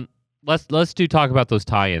 let's talk about those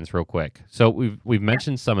tie-ins real quick. So we've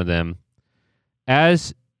mentioned some of them.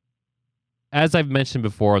 As I've mentioned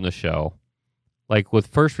before on the show, like with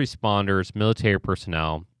first responders, military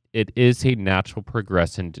personnel, it is a natural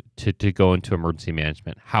progression to go into emergency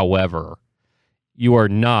management. However, you are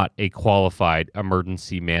not a qualified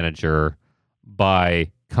emergency manager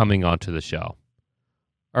by coming onto the show,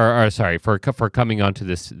 or sorry, for coming onto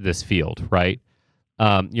this field, right?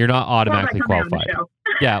 You're not automatically qualified.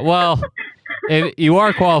 Yeah, well, if you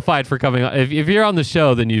are qualified for coming on. If you're on the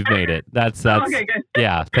show, then you've made it. That's okay, good.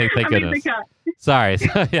 Yeah. Thank goodness. Sorry.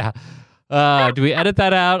 So, yeah. Do we edit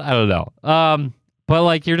that out? I don't know. But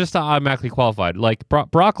like you're just not automatically qualified. Like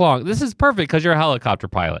Brock Long, this is perfect because you're a helicopter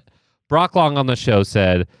pilot. Brock Long on the show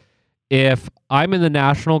said, if I'm in the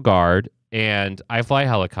National Guard and I fly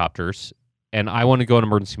helicopters and I want to go in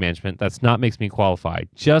emergency management, that's not makes me qualified.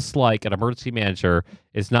 Just like an emergency manager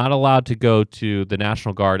is not allowed to go to the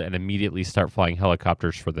National Guard and immediately start flying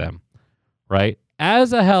helicopters for them, right?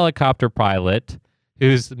 As a helicopter pilot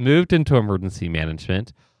who's moved into emergency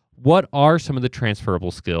management, what are some of the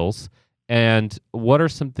transferable skills, and what are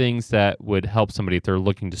some things that would help somebody if they're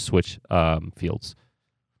looking to switch fields?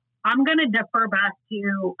 I'm going to defer back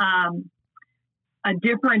to a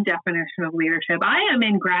different definition of leadership. I am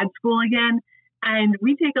in grad school again, and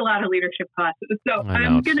we take a lot of leadership classes. So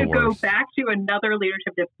I'm going to go back to another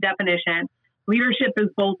leadership definition. Leadership is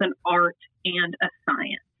both an art and a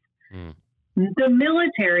science. The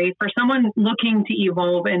military, for someone looking to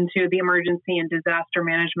evolve into the emergency and disaster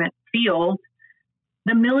management field,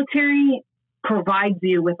 the military provides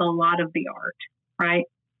you with a lot of the art, right?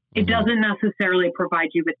 It doesn't necessarily provide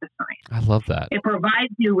you with the science. I love that. It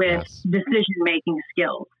provides you with decision-making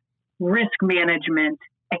skills, risk management,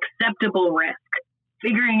 acceptable risk,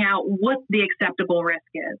 figuring out what the acceptable risk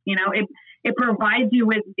is. You know, it provides you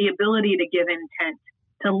with the ability to give intent,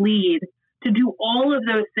 to lead, to do all of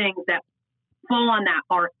those things that fall on that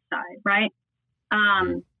art side, right?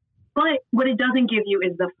 But what it doesn't give you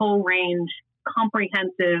is the full range,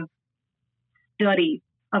 comprehensive study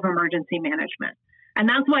of emergency management. And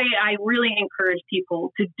that's why I really encourage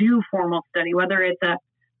people to do formal study, whether it's a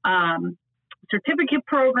certificate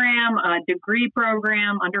program, a degree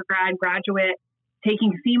program, undergrad, graduate,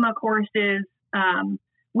 taking FEMA courses,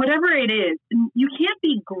 whatever it is. You can't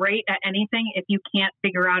be great at anything if you can't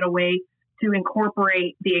figure out a way to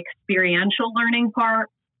incorporate the experiential learning part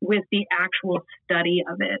with the actual study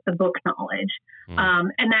of it, the book knowledge.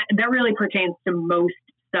 And that really pertains to most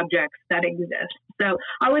subjects that exist. So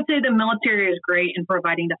I would say the military is great in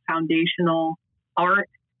providing the foundational art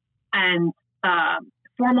and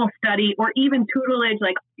formal study, or even tutelage.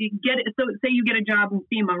 Like so say you get a job in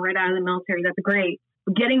FEMA right out of the military, that's great.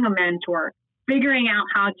 But getting a mentor, figuring out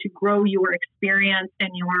how to grow your experience and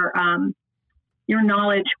your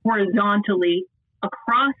knowledge horizontally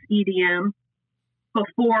across EDM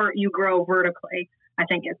before you grow vertically, I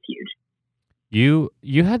think is huge. You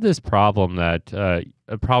had this problem that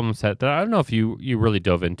a problem set that I don't know if you really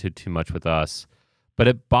dove into too much with us, but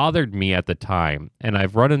it bothered me at the time, and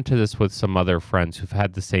I've run into this with some other friends who've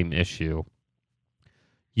had the same issue.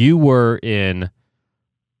 You were in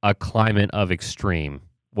a climate of extreme,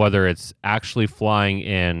 whether it's actually flying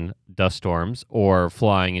in dust storms or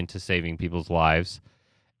flying into saving people's lives,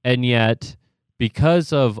 and yet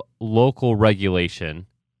because of local regulation.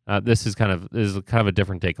 This is kind of a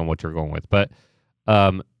different take on what you're going with, but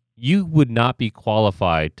you would not be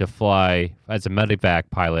qualified to fly as a medevac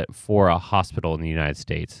pilot for a hospital in the United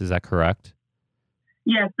States. Is that correct?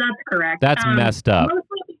 Yes, that's correct. That's messed up.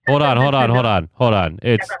 Hold on.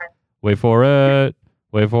 It's wait for it.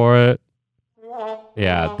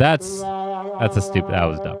 Yeah, that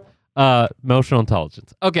was dumb. Emotional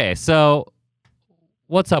intelligence. Okay, so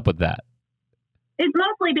what's up with that? It's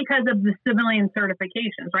mostly because of the civilian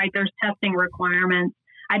certifications, right? There's testing requirements.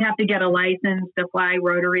 I'd have to get a license to fly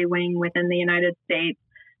rotary wing within the United States.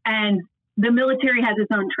 And the military has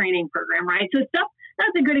its own training program, right? So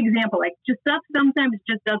that's a good example. Like stuff sometimes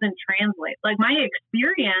just doesn't translate. Like my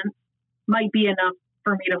experience might be enough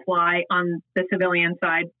for me to fly on the civilian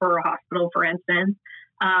side for a hospital, for instance.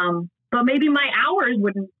 But maybe my hours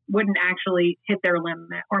wouldn't actually hit their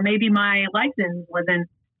limit, or maybe my license wasn't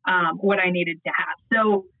what I needed to have.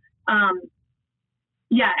 So,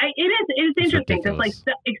 it is interesting because like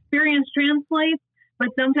experience translates, but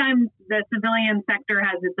sometimes the civilian sector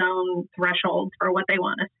has its own thresholds for what they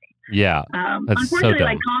want to see. Yeah. Unfortunately,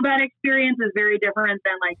 like combat experience is very different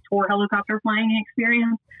than like tour helicopter flying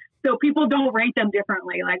experience. So people don't rate them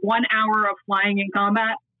differently. Like 1 hour of flying in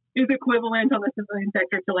combat is equivalent on the civilian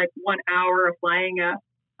sector to like 1 hour of flying a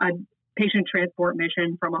patient transport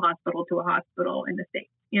mission from a hospital to a hospital in the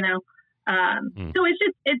States, you know? So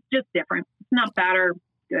it's just different. It's not bad or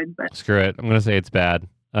good, but screw it. I'm going to say it's bad.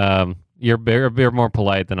 You're more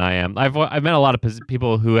polite than I am. I've met a lot of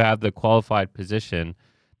people who have the qualified position.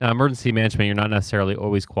 Now, emergency management, you're not necessarily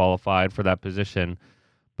always qualified for that position,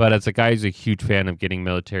 but as a guy who's a huge fan of getting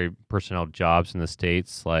military personnel jobs in the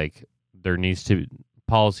States, like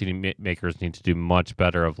policy makers need to do much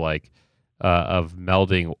better of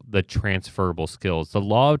melding the transferable skills. The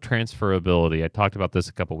law of transferability, I talked about this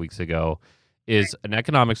a couple weeks ago, is an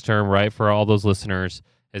economics term, right? For all those listeners,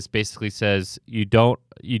 it basically says you don't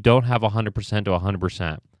have 100% to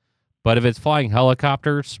 100%. But if it's flying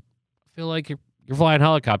helicopters, I feel like you're flying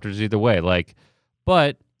helicopters either way.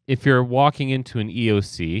 But if you're walking into an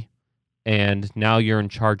EOC and now you're in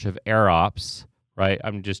charge of air ops, right?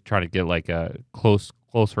 I'm just trying to get like a close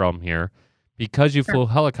realm here. because you flew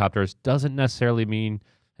helicopters doesn't necessarily mean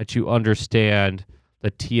that you understand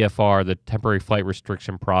the TFR, the temporary flight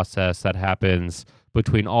restriction process that happens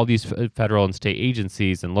between all these federal and state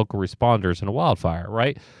agencies and local responders in a wildfire,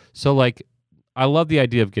 right? So like, I love the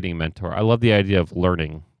idea of getting a mentor. I love the idea of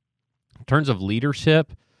learning. In terms of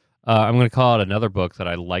leadership, I'm going to call out another book that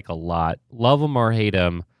I like a lot. Love 'em or hate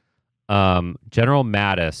 'em. General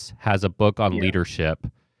Mattis has a book on leadership.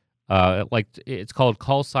 It's called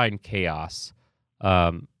Call Sign Chaos,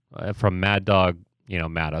 from Mad Dog,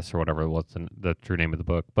 Mattis or whatever was the true name of the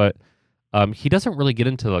book. But he doesn't really get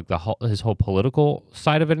into like his whole political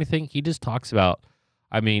side of anything. He just talks about,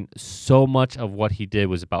 so much of what he did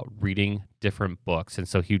was about reading different books. And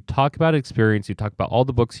so he'd talk about experience. He'd talk about all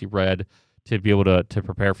the books he read to be able to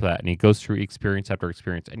prepare for that. And he goes through experience after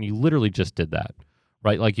experience. And you literally just did that,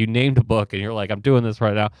 right? Like you named a book and you're like, I'm doing this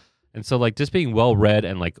right now. And so like just being well read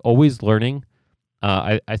and like always learning,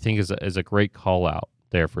 I think is a great call out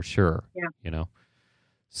there for sure. Yeah.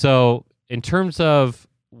 So in terms of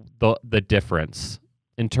the difference,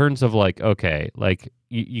 in terms of like, okay, like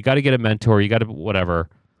you got to get a mentor, you got to whatever.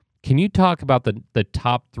 Can you talk about the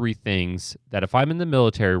top 3 things that if I'm in the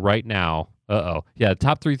military right now,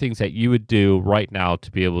 top 3 things that you would do right now to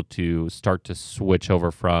be able to start to switch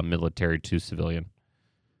over from military to civilian?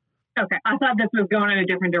 Okay, I thought this was going in a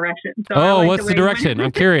different direction. So what's the direction?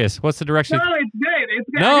 I'm curious. What's the direction? No, it's good. It's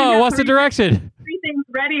good. No, what's the direction? 3 things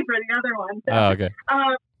ready for the other one. So, okay.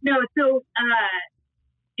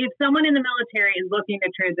 If someone in the military is looking to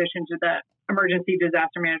transition to the emergency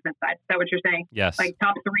disaster management side, is that what you're saying? Yes. Like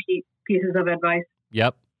top 3 pieces of advice?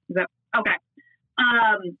 Yep. Okay.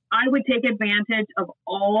 I would take advantage of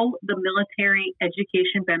all the military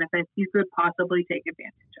education benefits you could possibly take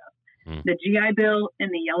advantage of. The GI Bill and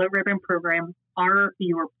the Yellow Ribbon Program are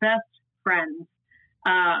your best friends.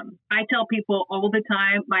 I tell people all the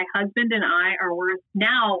time, my husband and I are worth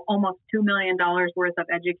now almost $2 million worth of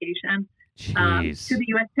education to the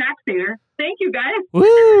U.S. taxpayer. Thank you, guys.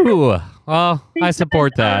 Woo! Well, I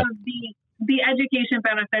support that. The education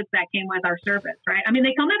benefits that came with our service, right?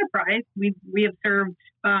 They come at a price. We have served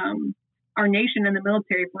our nation in the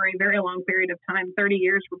military for a very long period of time, 30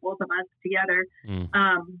 years for both of us together.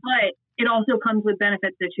 But it also comes with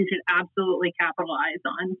benefits that you should absolutely capitalize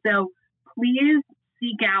on. So please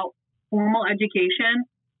seek out formal education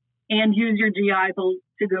and use your GI Bill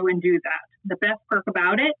to go and do that. The best perk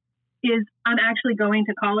about it is I'm actually going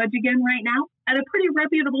to college again right now at a pretty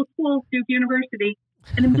reputable school, Duke University,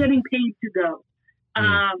 and I'm getting paid to go.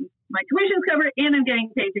 My tuition's covered and I'm getting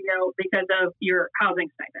paid to go because of your housing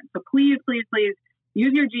stipend. So please, please, please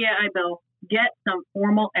use your GI Bill, get some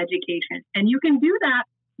formal education. And you can do that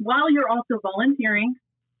while you're also volunteering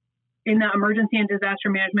in the emergency and disaster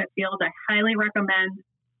management field. I highly recommend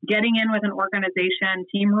getting in with an organization.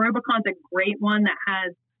 Team Rubicon's a great one that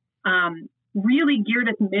has really geared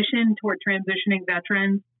its mission toward transitioning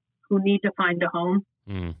veterans who need to find a home.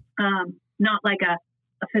 Not like a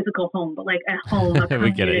physical home, but like a home.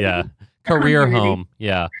 We get it, yeah. Career home,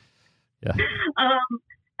 yeah.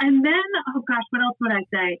 And then, what else would I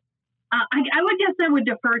say? I would guess I would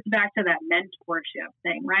defer back to that mentorship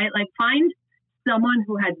thing, right? Like find someone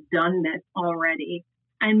who has done this already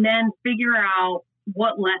and then figure out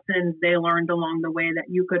what lessons they learned along the way that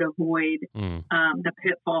you could avoid the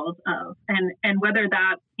pitfalls of. And whether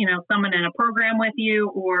that's, someone in a program with you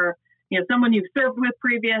or, someone you've served with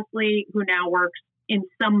previously who now works in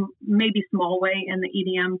some maybe small way in the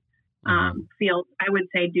EDM field, I would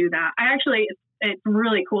say do that. It's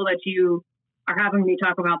really cool that you are having me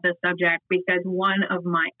talk about this subject because one of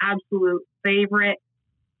my absolute favorite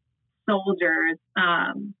soldiers,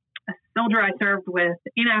 a soldier I served with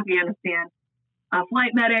in Afghanistan, a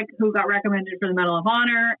flight medic who got recommended for the Medal of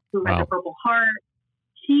Honor, who had the Purple Heart.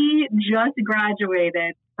 He just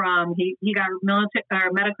graduated from, he got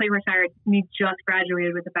medically retired, and he just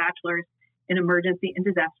graduated with a bachelor's in emergency and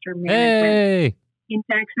disaster management in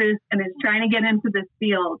Texas and is trying to get into this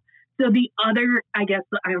field. So the other, I guess,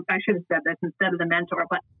 I should have said this instead of the mentor,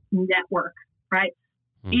 but network, right?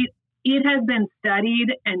 It has been studied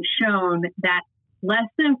and shown that less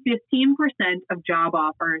than 15% of job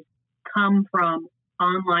offers come from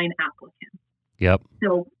online applicants. Yep.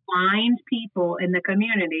 So find people in the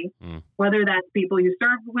community, whether that's people you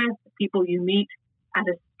serve with, people you meet at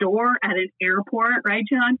a store, at an airport, right,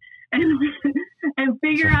 John? And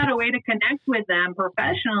figure out a way to connect with them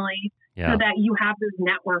professionally so that you have those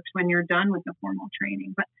networks when you're done with the formal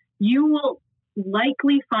training. But you will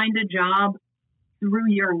likely find a job through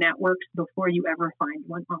your networks before you ever find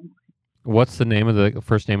one online. What's the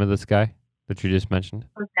first name of this guy that you just mentioned?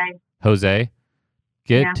 Jose.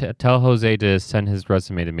 Tell Jose to send his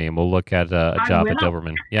resume to me, and we'll look at a job at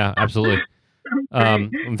Doberman. Yeah, absolutely.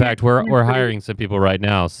 In fact, we're hiring some people right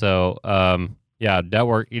now. So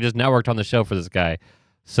network. You just networked on the show for this guy.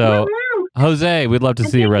 So Jose, we'd love to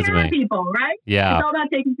see your resume. People, right? Yeah, it's all about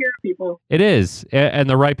taking care of people. It is, and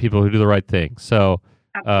the right people who do the right thing. So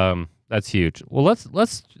that's huge. Well,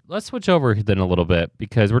 let's switch over then a little bit,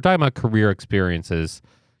 because we're talking about career experiences.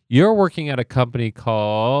 You're working at a company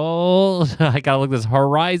called, I gotta look this,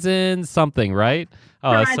 Horizon something, right?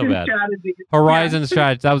 Oh, that's so bad. Horizon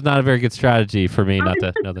Strategy. That was not a very good strategy for me. Not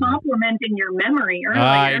to complimenting your memory earlier.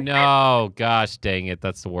 I know. Gosh, dang it.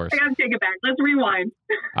 That's the worst. I gotta take it back. Let's rewind.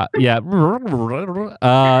 Yeah.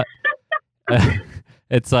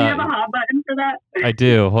 It's do you have a hot button for that? I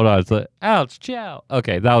do. Hold on. It's like, ouch, chow.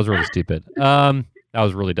 Okay, that was really stupid. That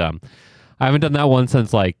was really dumb. I haven't done that one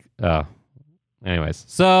since anyways.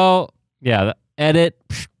 So yeah, edit.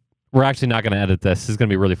 We're actually not going to edit this. This is going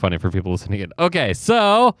to be really funny for people listening in. Okay,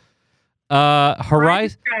 so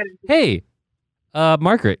Horizon. Hey,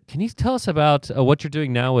 Margaret, can you tell us about what you're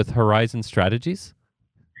doing now with Horizon Strategies?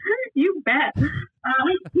 You bet.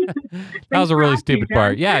 That was a really stupid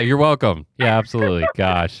part. Yeah, you're welcome. Yeah, absolutely.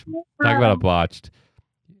 Gosh, talk about a botched.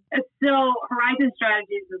 So Horizon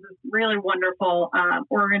Strategies is this really wonderful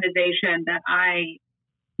organization that I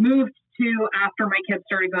moved to after my kids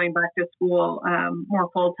started going back to school more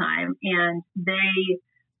full-time. And they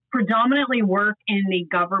predominantly work in the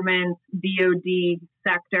government DoD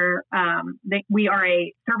sector. We are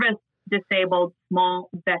a service-disabled small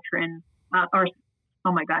veteran,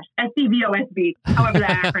 SDVOSB, however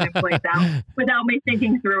that acronym plays out, without me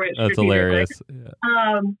thinking through it. That's hilarious.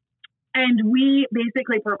 Yeah. And we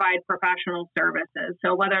basically provide professional services.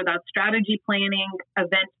 So whether that's strategy planning,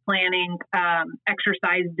 event planning,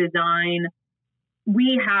 exercise design,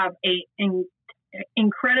 we have an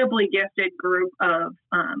incredibly gifted group of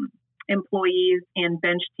employees and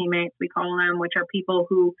bench teammates, we call them, which are people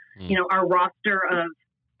who, our roster of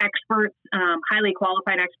experts, highly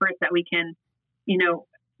qualified experts that we can,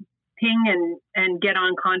 ping and get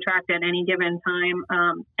on contract at any given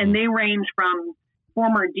time. And they range from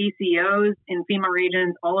former DCOs in FEMA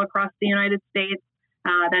regions all across the United States,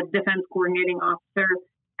 that's Defense Coordinating Officer,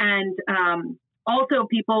 and also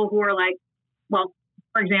people who are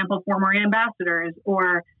for example, former ambassadors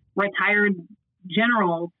or retired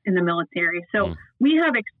generals in the military. So we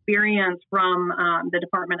have experience from the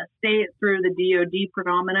Department of State through the DoD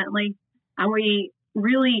predominantly, and we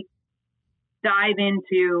really dive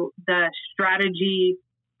into the strategy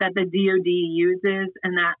that the DoD uses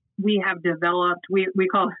and that we have developed. We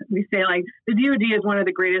say the DoD is one of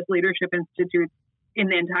the greatest leadership institutes in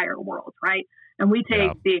the entire world, right? And we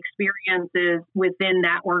take the experiences within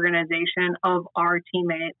that organization of our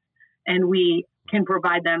teammates, and we can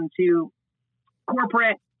provide them to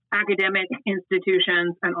corporate, academic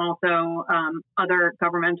institutions, and also other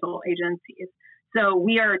governmental agencies. So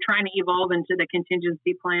we are trying to evolve into the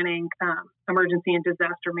contingency planning, emergency and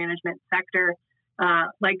disaster management sector,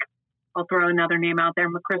 I'll throw another name out there.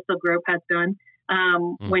 McChrystal Group has done.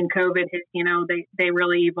 When COVID hit, they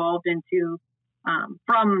really evolved into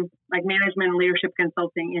from management and leadership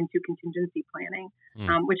consulting into contingency planning,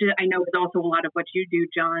 which I know is also a lot of what you do,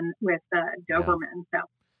 John, with Doberman. So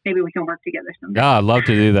maybe we can work together someday. Yeah, I'd love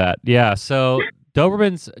to do that. Yeah. So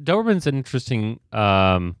Doberman's an interesting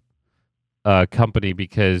company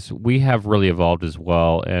because we have really evolved as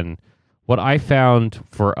well. And what I found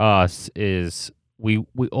for us is we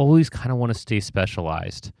always kind of want to stay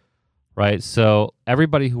specialized, right? So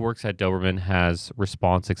everybody who works at Doberman has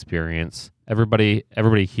response experience. Everybody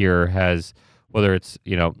here has, whether it's,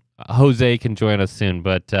 Jose can join us soon,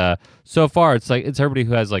 but so far it's everybody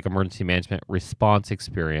who has emergency management response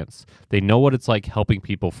experience. They know what it's like helping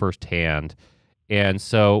people firsthand. And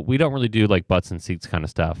so we don't really do butts and seats kind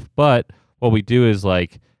of stuff. But what we do is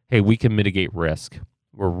hey, we can mitigate risk.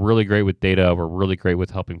 We're really great with data. We're really great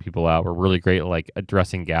with helping people out. We're really great at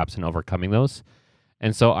addressing gaps and overcoming those.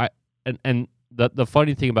 And so the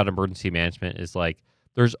funny thing about emergency management is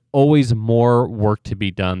there's always more work to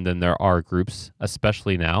be done than there are groups,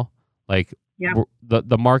 especially now.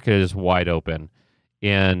 The market is wide open,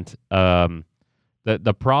 and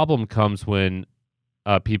the problem comes when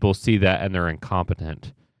people see that and they're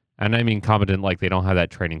incompetent. And I mean competent they don't have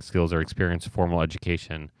that training skills or experience, formal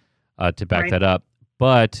education to back that up.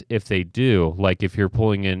 But if they do, if you're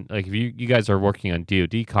pulling in, if you guys are working on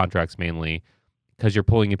DoD contracts mainly, because you're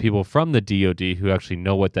pulling in people from the DoD who actually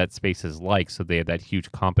know what that space is like, so they have that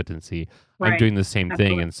huge competency. Right. I'm doing the same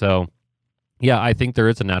thing. And so, yeah, I think there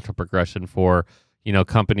is a natural progression for,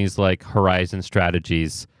 companies like Horizon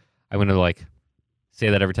Strategies. I'm going to Say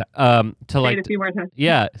that every time. Say it a few more times.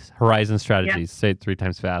 Yeah, Horizon Strategies. Say it 3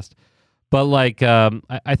 times fast. But like,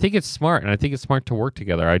 I think it's smart, and I think it's smart to work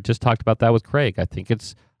together. I just talked about that with Craig. I think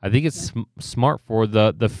it's smart for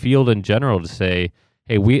the field in general to say,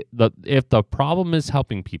 hey, if the problem is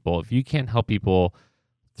helping people, if you can't help people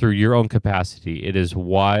through your own capacity, it is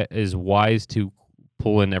wise to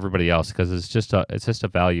pull in everybody else, because it's just a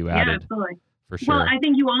value added. Yeah, absolutely. For sure. Well, I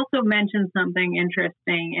think you also mentioned something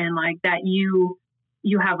interesting, and like that you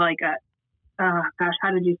have like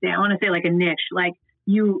how did you say? I want to say like a niche. Like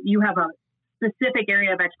you have a specific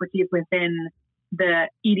area of expertise within the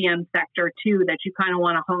EDM sector too that you kind of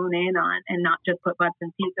want to hone in on, and not just put butts in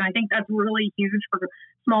seats. And I think that's really huge for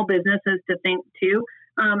small businesses to think too.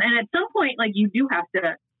 And at some point, like you do have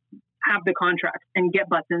to have the contracts and get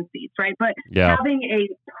butts in seats, right? But having a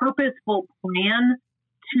purposeful plan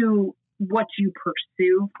to what you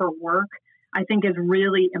pursue for work, I think is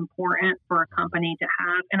really important for a company to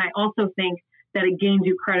have. And I also think that it gains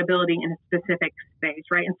you credibility in a specific space,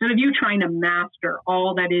 right? Instead of you trying to master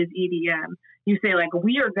all that is EDM, you say like,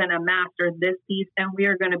 we are going to master this piece and we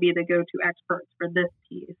are going to be the go-to experts for this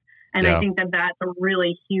piece. And I think that that's a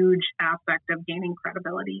really huge aspect of gaining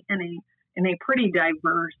credibility in a pretty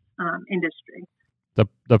diverse industry.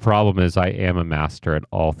 The problem is I am a master at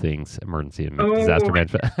all things emergency and disaster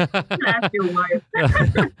management. Ask your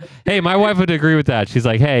wife. Hey, my wife would agree with that. She's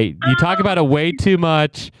like, hey, you talk about it way too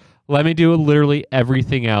much. Let me do literally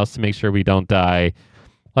everything else to make sure we don't die.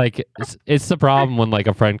 Like, it's the problem when like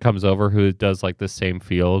a friend comes over who does like the same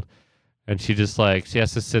field, and she just like, she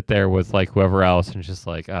has to sit there with like whoever else, and just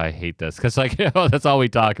like, oh, I hate this, because like that's all we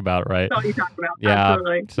talk about, right? That's all you talk about. Yeah.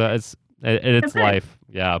 Absolutely. So it's life.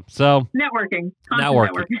 Yeah. So networking.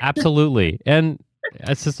 Absolutely. And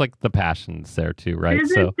it's just like the passion's there too, right?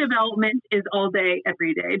 Business development is all day,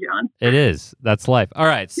 every day, John. It is. That's life. All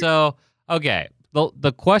right. So, okay.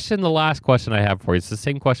 The last question I have for you, it's the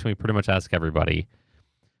same question we pretty much ask everybody.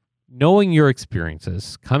 Knowing your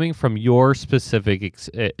experiences, coming from your specific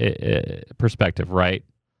perspective, right?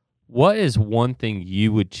 What is one thing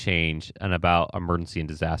you would change about emergency and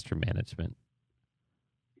disaster management?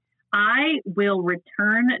 I will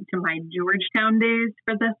return to my Georgetown days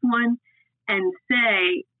for this one and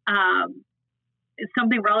say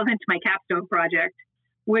something relevant to my capstone project,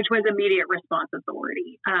 which was immediate response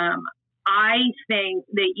authority. I think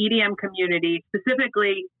the EDM community,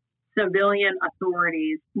 specifically civilian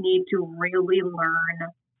authorities, need to really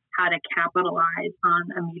learn how to capitalize on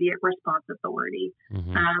immediate response authority.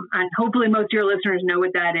 Mm-hmm. And hopefully most of your listeners know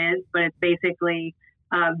what that is, but it's basically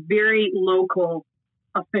very local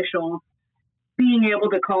officials being able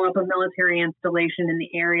to call up a military installation in the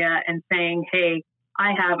area and saying, hey,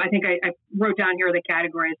 I think I wrote down here the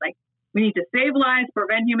categories, like we need to save lives,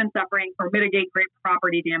 prevent human suffering, or mitigate great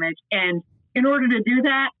property damage. And in order to do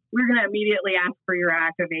that, we're going to immediately ask for your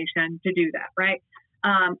activation to do that, right?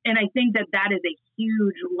 And I think that is a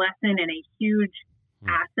huge lesson and a huge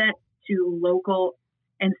asset to local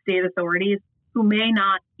and state authorities who may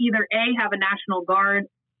not either have a National Guard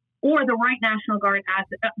or the right National Guard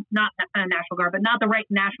not a National Guard, but not the right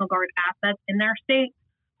National Guard assets in their state,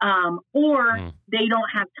 or they don't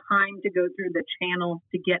have time to go through the channels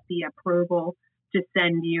to get the approval to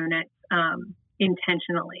send units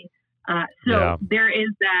intentionally. So there is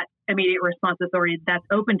that immediate response authority that's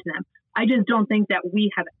open to them. I just don't think that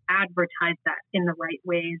we have advertised that in the right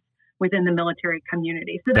ways within the military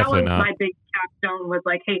community. So Definitely that was my big capstone, was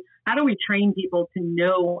like, hey, how do we train people to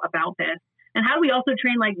know about this? And how do we also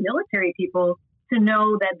train like military people to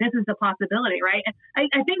know that this is a possibility, right? And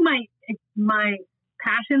I think my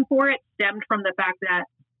passion for it stemmed from the fact that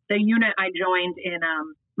the unit I joined in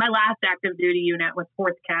my last active duty unit was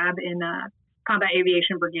 4th Cab in Combat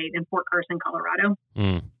Aviation Brigade in Fort Carson, Colorado.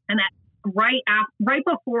 And that right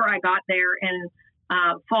before I got there in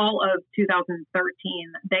fall of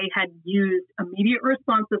 2013, they had used immediate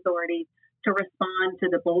response authority to respond to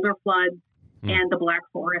the Boulder floods and the Black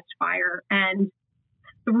Forest fire. And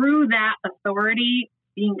through that authority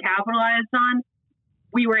being capitalized on,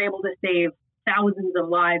 we were able to save thousands of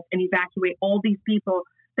lives and evacuate all these people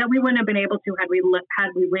that we wouldn't have been able to had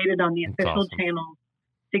we waited on the official channels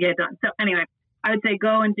to get done. So anyway, I would say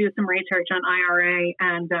go and do some research on IRA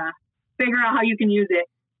and figure out how you can use it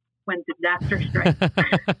when disaster strikes.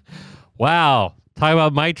 Wow. Talk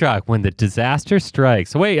about mic drop, when the disaster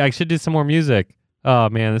strikes. Wait, I should do some more music. Oh,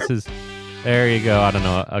 man, this is... There you go. I don't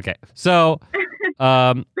know. Okay. So,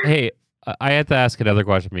 hey, I had to ask another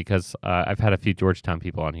question because I've had a few Georgetown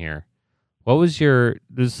people on here. What was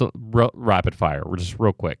this rapid fire? We're just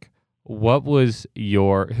real quick. Who was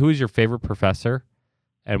your favorite professor?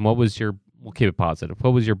 And what was your we'll keep it positive.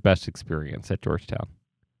 What was your best experience at Georgetown?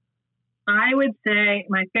 I would say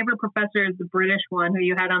my favorite professor is the British one who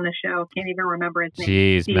you had on the show. Can't even remember his name.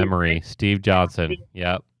 Jeez, memory. Steve Johnson.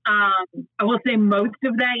 Yep. I will say most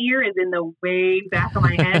of that year is in the way back of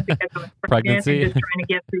my head because I was pregnant and just trying to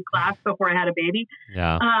get through class before I had a baby.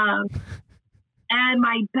 Yeah. And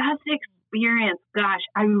my best experience, gosh,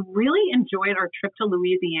 I really enjoyed our trip to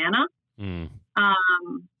Louisiana.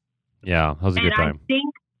 Yeah, that was a good time.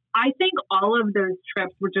 I think all of those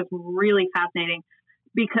trips were just really fascinating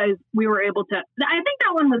because we were able to, I think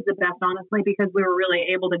that one was the best, honestly, because we were really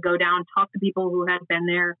able to go down, talk to people who had been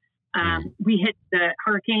there. We hit the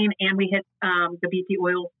hurricane and we hit the BP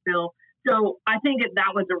oil spill. So I think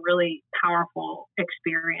that was a really powerful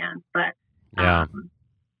experience. But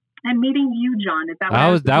and meeting you, John,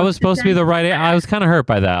 that was supposed to be the right. I was kind of hurt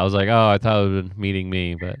by that. I was like, oh, I thought it would have been meeting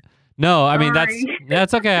me, but no. I mean,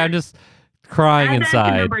 that's okay. I'm just crying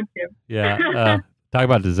inside. Yeah. Talk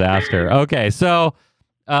about disaster. Okay, so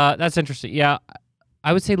that's interesting. Yeah,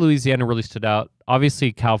 I would say Louisiana really stood out.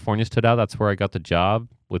 Obviously, California stood out. That's where I got the job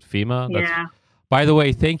with FEMA. By the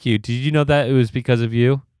way, thank you. Did you know that it was because of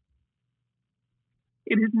you?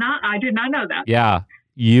 It is not. I did not know that. Yeah,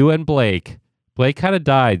 you and Blake. Blake kind of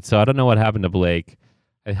died, so I don't know what happened to Blake.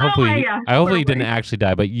 I hopefully he didn't actually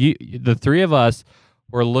die. But the three of us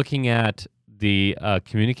were looking at the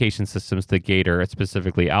communication systems, the Gator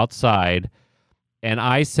specifically outside. And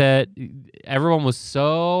I said, everyone was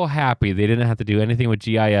so happy they didn't have to do anything with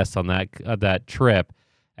GIS on that trip.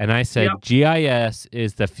 And I said, GIS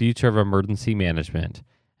is the future of emergency management.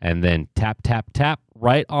 And then tap, tap, tap,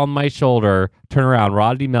 right on my shoulder, turn around,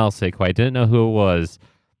 Rodney Melsick, who I didn't know who it was,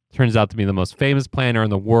 turns out to be the most famous planner in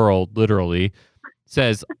the world, literally,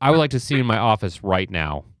 says, I would like to see you in my office right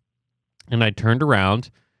now. And I turned around,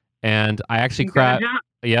 and I actually grabbed...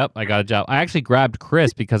 Yep, I got a job. I actually grabbed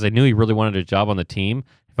Chris because I knew he really wanted a job on the team.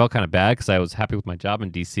 I felt kind of bad because I was happy with my job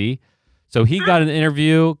in D.C. So he got an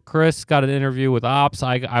interview. Chris got an interview with ops.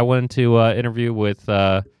 I went to interview with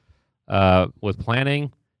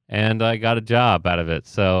planning, and I got a job out of it.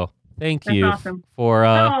 So thank you for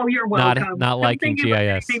you're welcome. not liking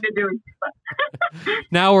GIS.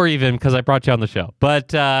 Now we're even because I brought you on the show.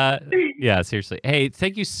 But yeah, seriously. Hey,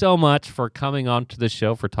 thank you so much for coming on to the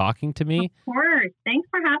show, for talking to me. Of course. Thanks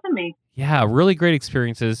for having me. Yeah, really great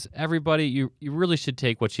experiences. Everybody, you really should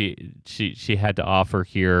take what she had to offer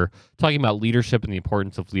here, talking about leadership and the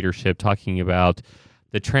importance of leadership, talking about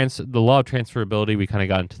the law of transferability. We kind of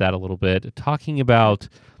got into that a little bit, talking about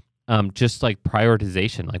just like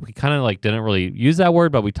prioritization. Like we kind of like didn't really use that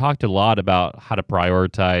word, but we talked a lot about how to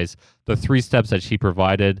prioritize the 3 steps that she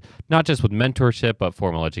provided, not just with mentorship, but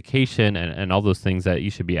formal education and all those things that you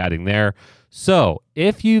should be adding there. So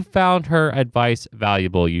if you found her advice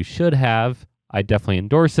valuable, you should have. I definitely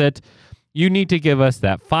endorse it. You need to give us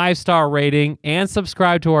that 5-star rating and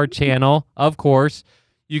subscribe to our channel, of course.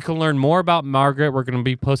 You can learn more about Margaret. We're going to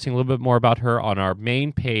be posting a little bit more about her on our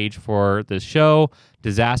main page for the show,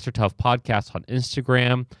 Disaster Tough Podcast on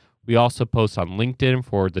Instagram. We also post on LinkedIn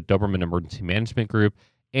for the Doberman Emergency Management Group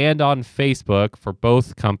and on Facebook for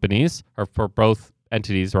both companies, or for both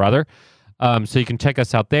entities, rather. So you can check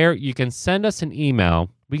us out there. You can send us an email.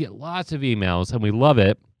 We get lots of emails, and we love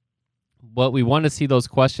it. But we want to see those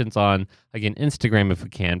questions on, again, Instagram if we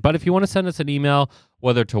can. But if you want to send us an email,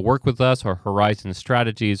 whether to work with us or Horizon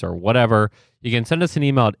Strategies or whatever, you can send us an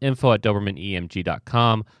email at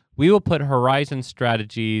info@dobermanemg.com. We will put Horizon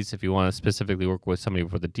Strategies, if you want to specifically work with somebody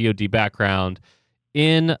with a DoD background,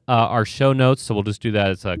 in our show notes. So we'll just do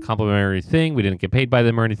that as a complimentary thing. We didn't get paid by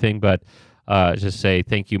them or anything, but just say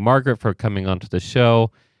thank you, Margaret, for coming onto the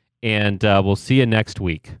show. And we'll see you next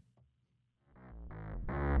week.